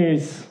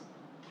continues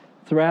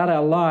throughout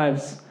our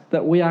lives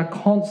that we are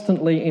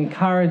constantly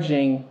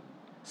encouraging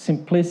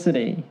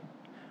simplicity.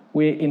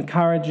 We're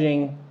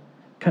encouraging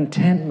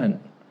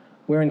contentment.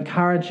 We're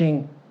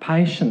encouraging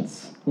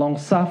patience,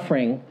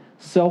 long-suffering,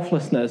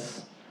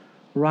 selflessness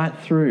right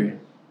through.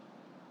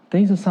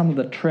 These are some of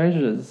the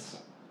treasures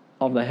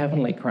of the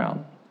heavenly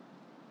crown.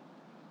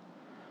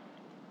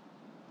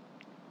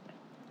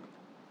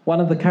 One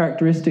of the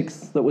characteristics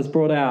that was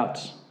brought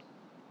out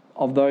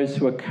of those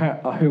who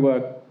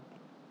were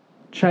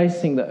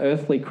chasing the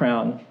earthly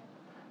crown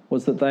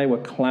was that they were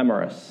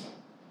clamorous.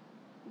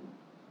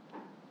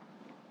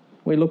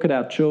 We look at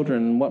our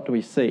children and what do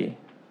we see?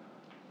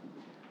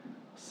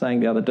 Saying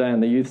the other day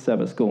in the youth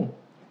Sabbath school,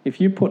 if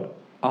you put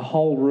a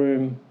whole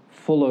room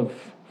full of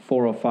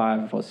 4 or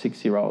 5 or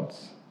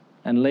 6-year-olds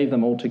and leave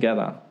them all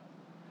together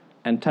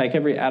and take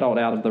every adult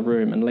out of the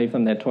room and leave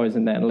them their toys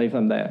in there and leave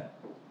them there,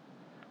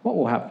 what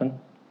will happen?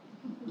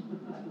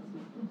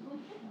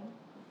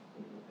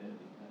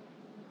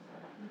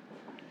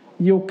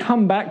 You'll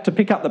come back to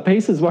pick up the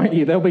pieces, won't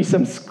you? There'll be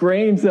some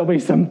screams, there'll be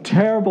some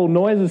terrible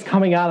noises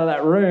coming out of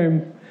that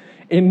room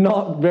in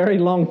not very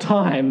long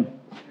time.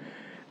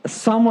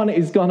 Someone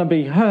is going to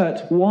be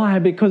hurt. Why?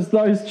 Because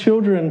those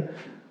children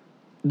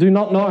do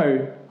not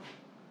know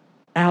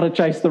how to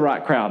chase the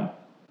right crowd.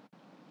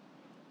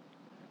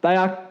 They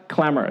are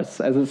clamorous,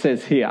 as it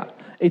says here.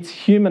 It's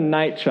human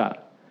nature.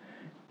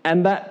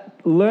 And that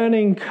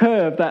learning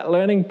curve, that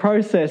learning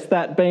process,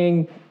 that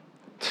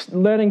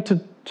learning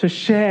to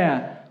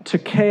share, to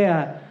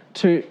care,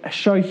 to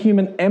show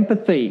human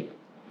empathy,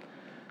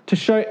 to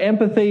show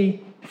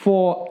empathy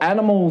for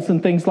animals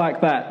and things like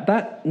that,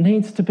 that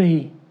needs to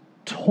be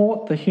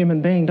taught the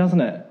human being,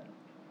 doesn't it?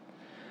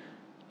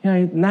 You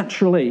know,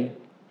 naturally,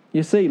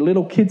 you see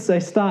little kids, they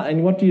start,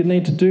 and what do you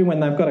need to do when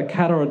they've got a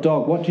cat or a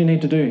dog? What do you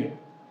need to do?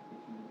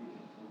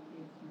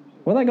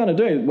 What are they going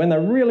to do? When they're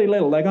really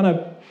little, they're going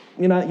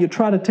to, you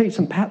try to teach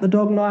them, pat the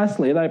dog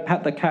nicely. They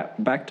pat the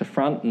cat back to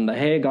front and the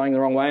hair going the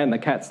wrong way and the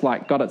cat's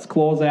like got its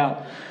claws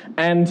out.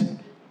 And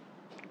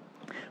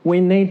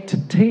we need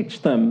to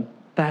teach them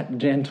that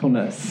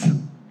gentleness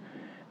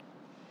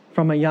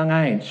from a young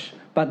age.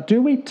 But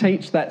do we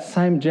teach that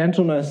same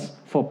gentleness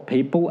for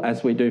people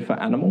as we do for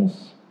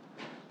animals?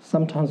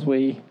 Sometimes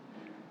we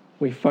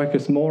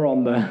focus more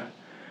on the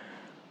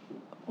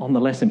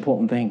less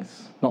important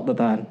things. Not that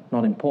they're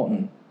not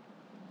important.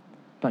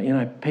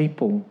 But,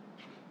 people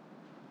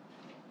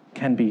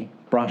can be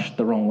brushed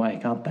the wrong way,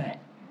 can't they?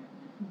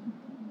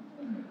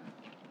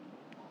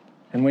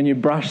 And when you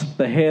brush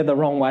the hair the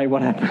wrong way,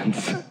 what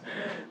happens?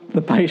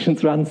 The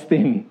patience runs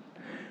thin.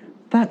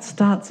 That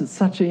starts at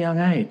such a young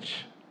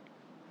age.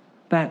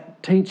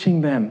 That teaching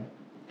them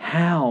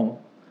how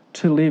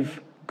to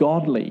live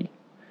godly.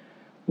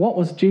 What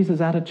was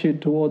Jesus'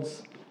 attitude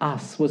towards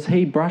us? Was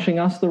he brushing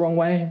us the wrong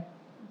way?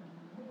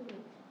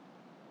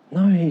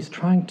 No, he's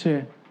trying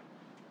to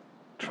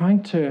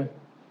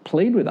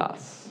plead with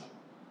us,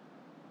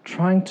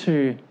 trying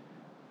to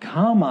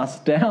calm us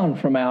down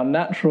from our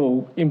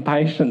natural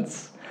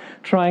impatience,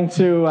 trying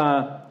to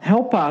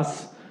help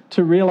us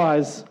to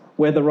realize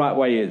where the right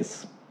way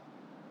is.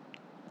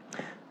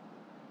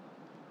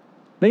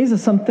 These are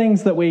some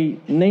things that we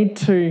need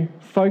to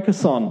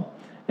focus on.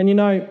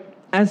 And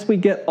as we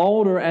get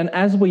older and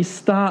as we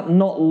start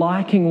not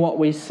liking what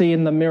we see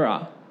in the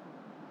mirror,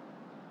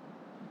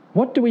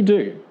 what do we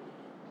do?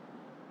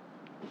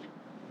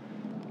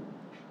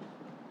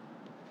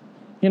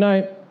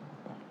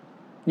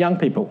 Young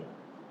people,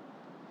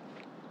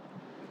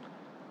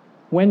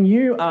 when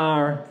you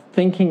are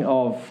thinking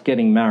of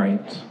getting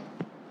married,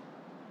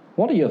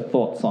 what are your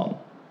thoughts on?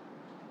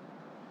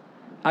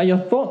 Are your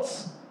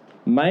thoughts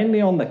mainly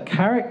on the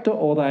character,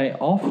 or are they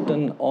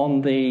often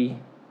on the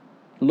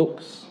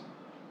looks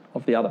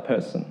of the other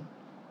person?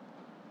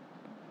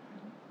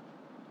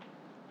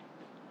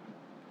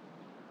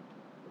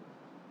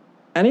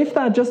 And if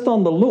they're just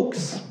on the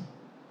looks,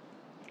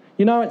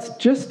 it's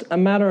just a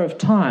matter of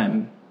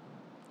time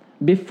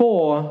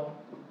before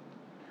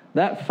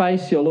that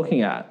face you're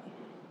looking at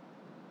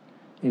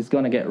is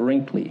going to get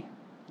wrinkly.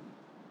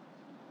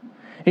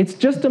 It's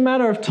just a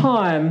matter of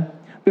time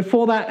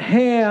before that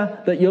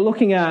hair that you're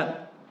looking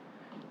at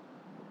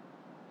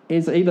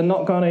is either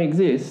not going to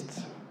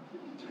exist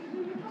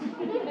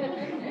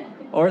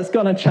or it's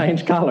going to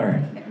change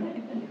colour.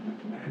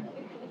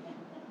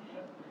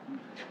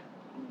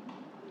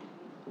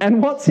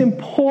 And what's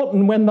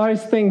important when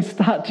those things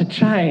start to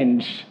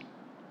change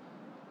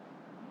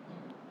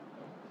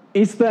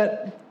is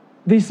that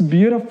these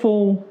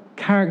beautiful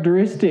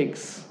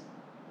characteristics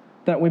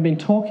that we've been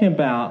talking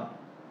about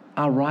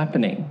are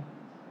ripening.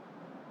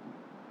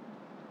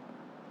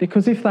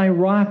 Because if they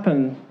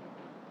ripen,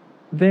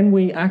 then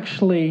we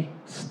actually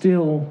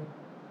still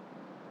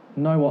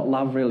know what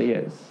love really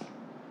is.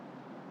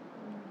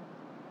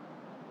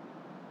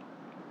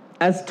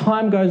 As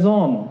time goes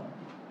on,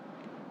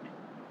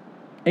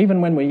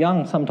 even when we're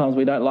young, sometimes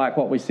we don't like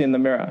what we see in the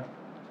mirror.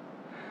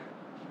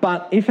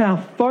 But if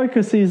our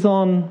focus is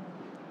on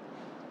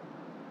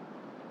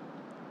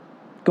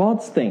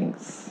God's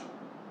things,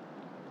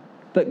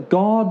 that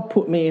God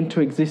put me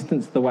into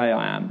existence the way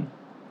I am,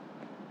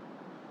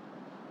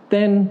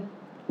 then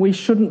we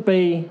shouldn't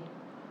be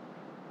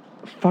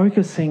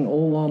focusing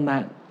all on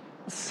that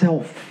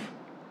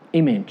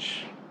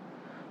self-image,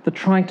 the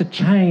trying to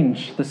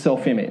change the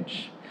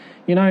self-image.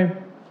 You know,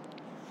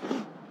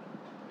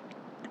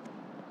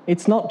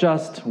 it's not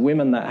just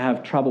women that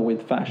have trouble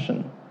with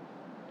fashion.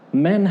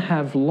 Men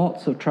have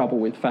lots of trouble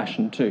with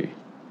fashion too.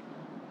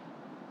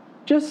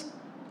 Just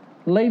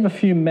leave a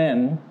few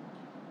men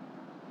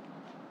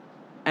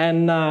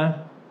and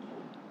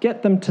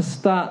get them to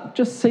start,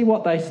 just see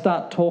what they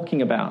start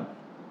talking about.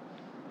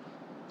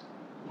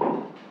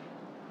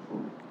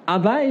 Are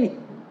they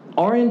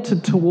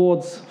oriented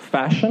towards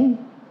fashion?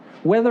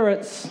 Whether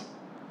it's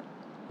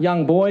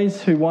young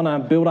boys who want to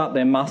build up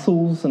their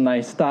muscles and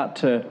they start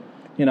to,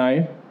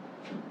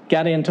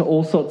 get into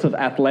all sorts of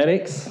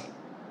athletics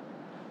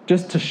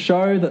just to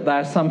show that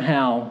they're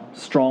somehow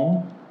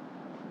strong,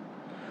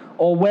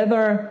 or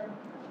whether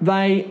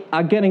they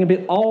are getting a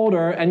bit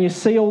older and you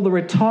see all the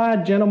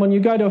retired gentlemen. You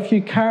go to a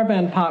few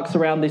caravan parks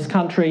around this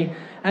country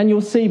and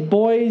you'll see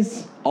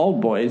boys,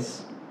 old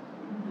boys,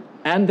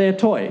 and their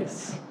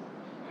toys.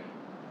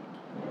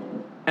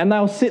 And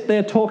they'll sit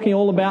there talking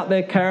all about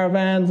their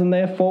caravans and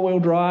their four-wheel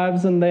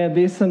drives and their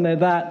this and their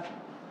that.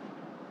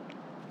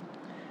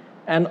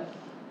 And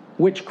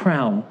which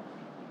crown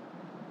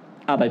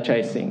are they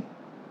chasing?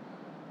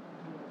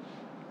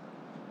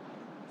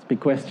 It's a big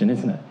question,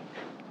 isn't it?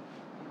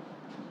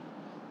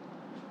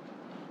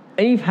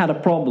 Eve had a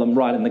problem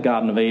right in the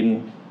Garden of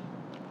Eden.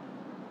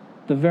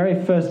 The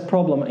very first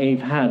problem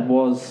Eve had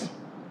was,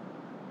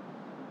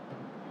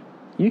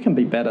 you can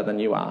be better than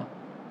you are.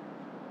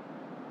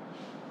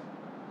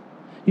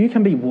 You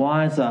can be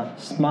wiser,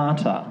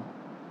 smarter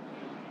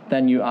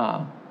than you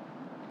are.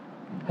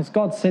 Has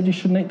God said you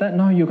shouldn't eat that?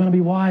 No, you're going to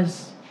be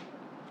wise.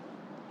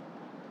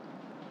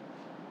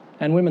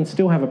 And women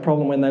still have a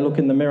problem when they look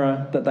in the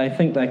mirror that they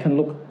think they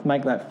can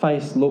make that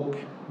face look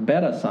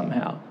better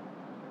somehow,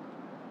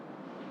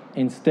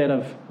 instead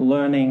of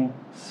learning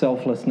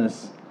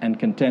selflessness and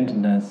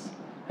contentedness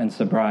and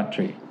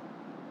sobriety.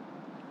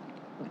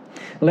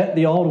 Let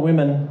the older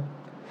women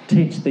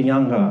teach the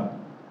younger.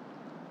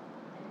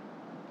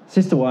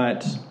 Sister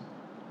White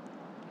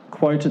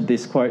quoted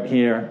this quote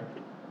here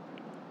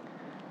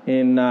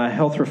in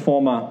Health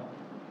Reformer,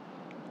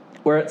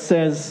 where it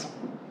says,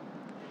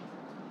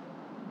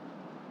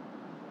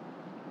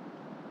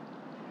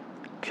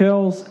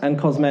 curls and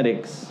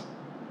cosmetics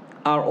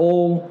are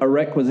all a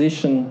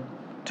requisition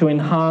to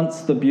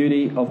enhance the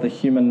beauty of the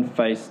human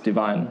face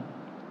divine.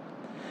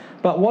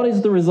 But what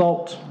is the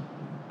result?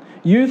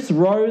 Youth's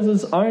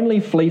roses only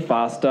flee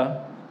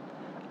faster.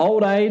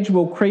 Old age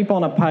will creep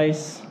on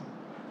apace.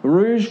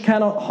 Rouge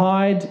cannot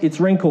hide its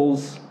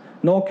wrinkles,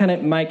 nor can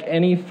it make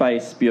any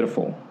face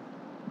beautiful.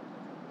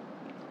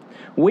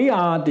 We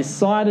are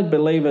decided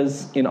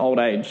believers in old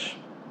age.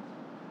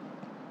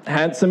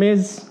 Handsome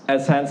is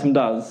as handsome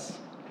does.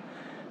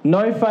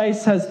 No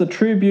face has the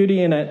true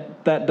beauty in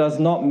it that does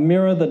not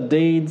mirror the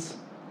deeds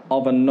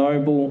of a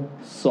noble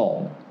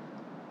soul.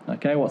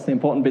 Okay, what's the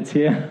important bits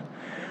here?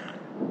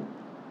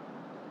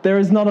 There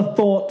is not a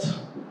thought,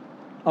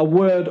 a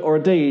word or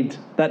a deed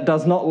that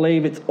does not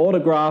leave its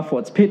autograph or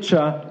its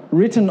picture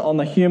written on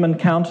the human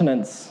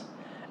countenance.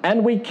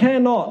 And we care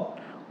not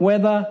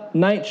whether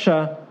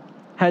nature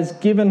has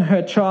given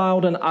her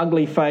child an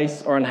ugly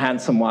face or an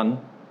handsome one,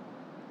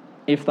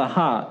 if the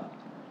heart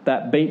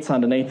that beats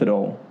underneath it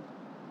all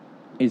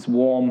is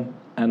warm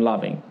and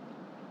loving.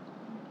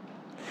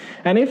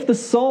 And if the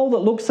soul that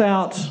looks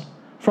out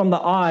from the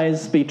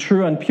eyes be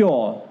true and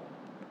pure,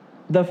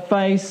 the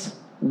face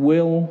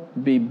will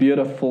be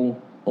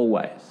beautiful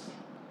always.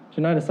 Did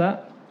you notice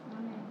that?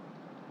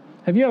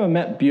 Have you ever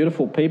met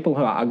beautiful people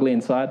who are ugly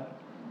inside?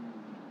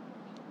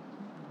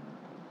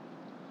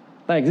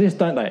 They exist,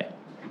 don't they?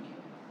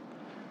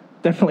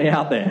 Definitely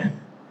out there.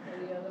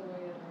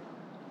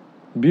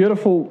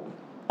 Beautiful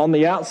on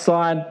the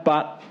outside,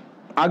 but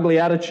ugly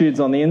attitudes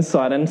on the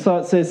inside. And so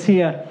it says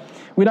here,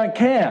 we don't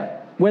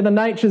care whether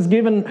nature's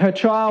given her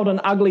child an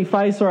ugly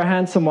face or a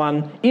handsome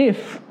one,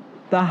 if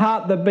the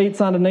heart that beats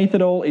underneath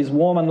it all is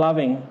warm and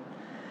loving.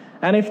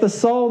 And if the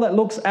soul that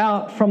looks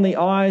out from the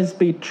eyes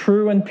be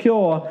true and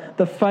pure,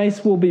 the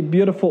face will be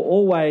beautiful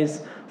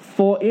always,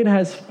 for it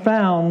has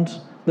found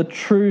the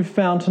true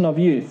fountain of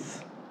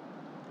youth.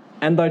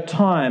 And though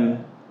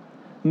time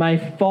may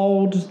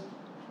fold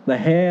the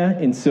hair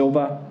in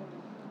silver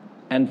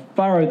and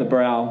furrow the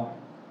brow,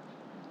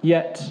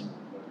 yet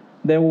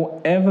there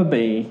will ever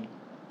be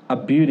a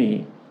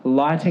beauty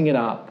lighting it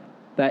up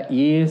that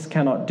years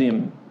cannot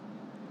dim.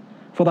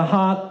 For the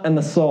heart and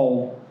the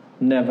soul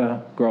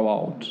never grow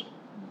old.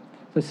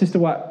 So Sister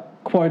White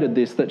quoted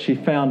this that she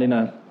found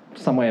in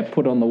somewhere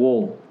put on the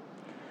wall.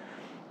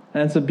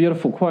 And it's a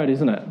beautiful quote,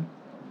 isn't it?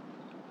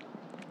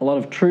 A lot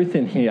of truth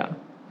in here.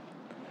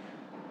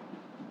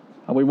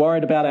 Are we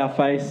worried about our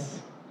face?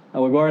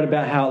 Are we worried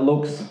about how it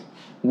looks?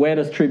 Where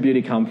does true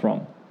beauty come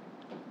from?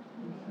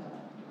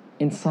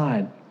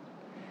 Inside.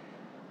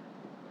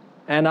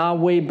 And are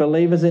we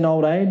believers in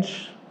old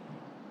age?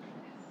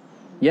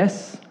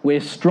 Yes,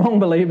 we're strong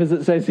believers,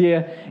 it says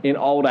here, in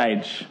old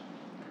age,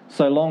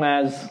 so long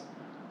as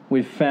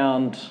we've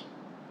found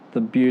the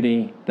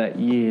beauty that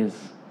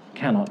years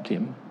cannot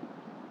dim.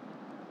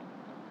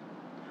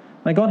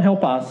 May God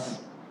help us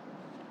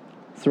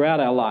throughout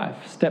our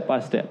life, step by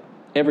step,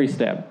 every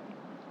step,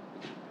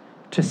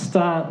 to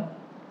start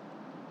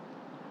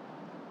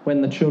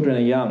when the children are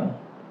young,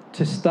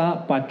 to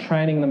start by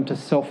training them to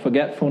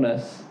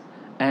self-forgetfulness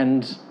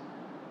and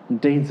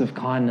deeds of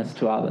kindness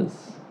to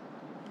others.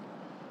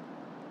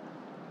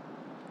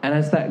 And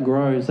as that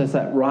grows, as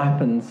that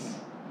ripens,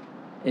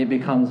 it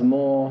becomes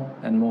more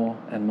and more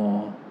and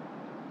more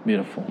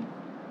beautiful.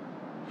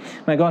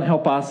 May God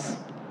help us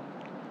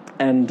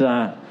and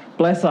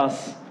bless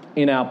us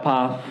in our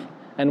path,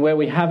 and where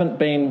we haven't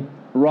been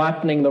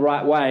ripening the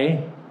right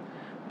way,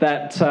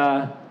 that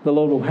the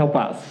Lord will help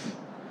us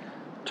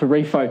to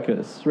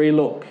refocus,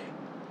 relook.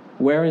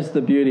 Where is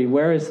the beauty?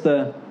 Where is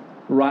the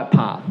right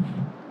path?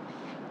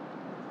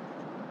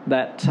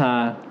 That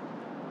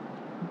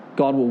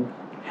God will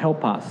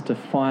help us to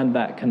find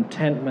that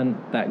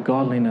contentment, that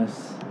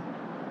godliness,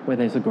 where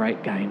there's a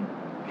great gain.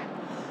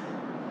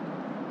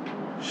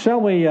 Shall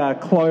we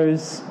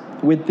close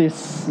with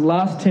this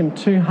last hymn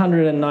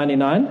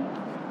 299?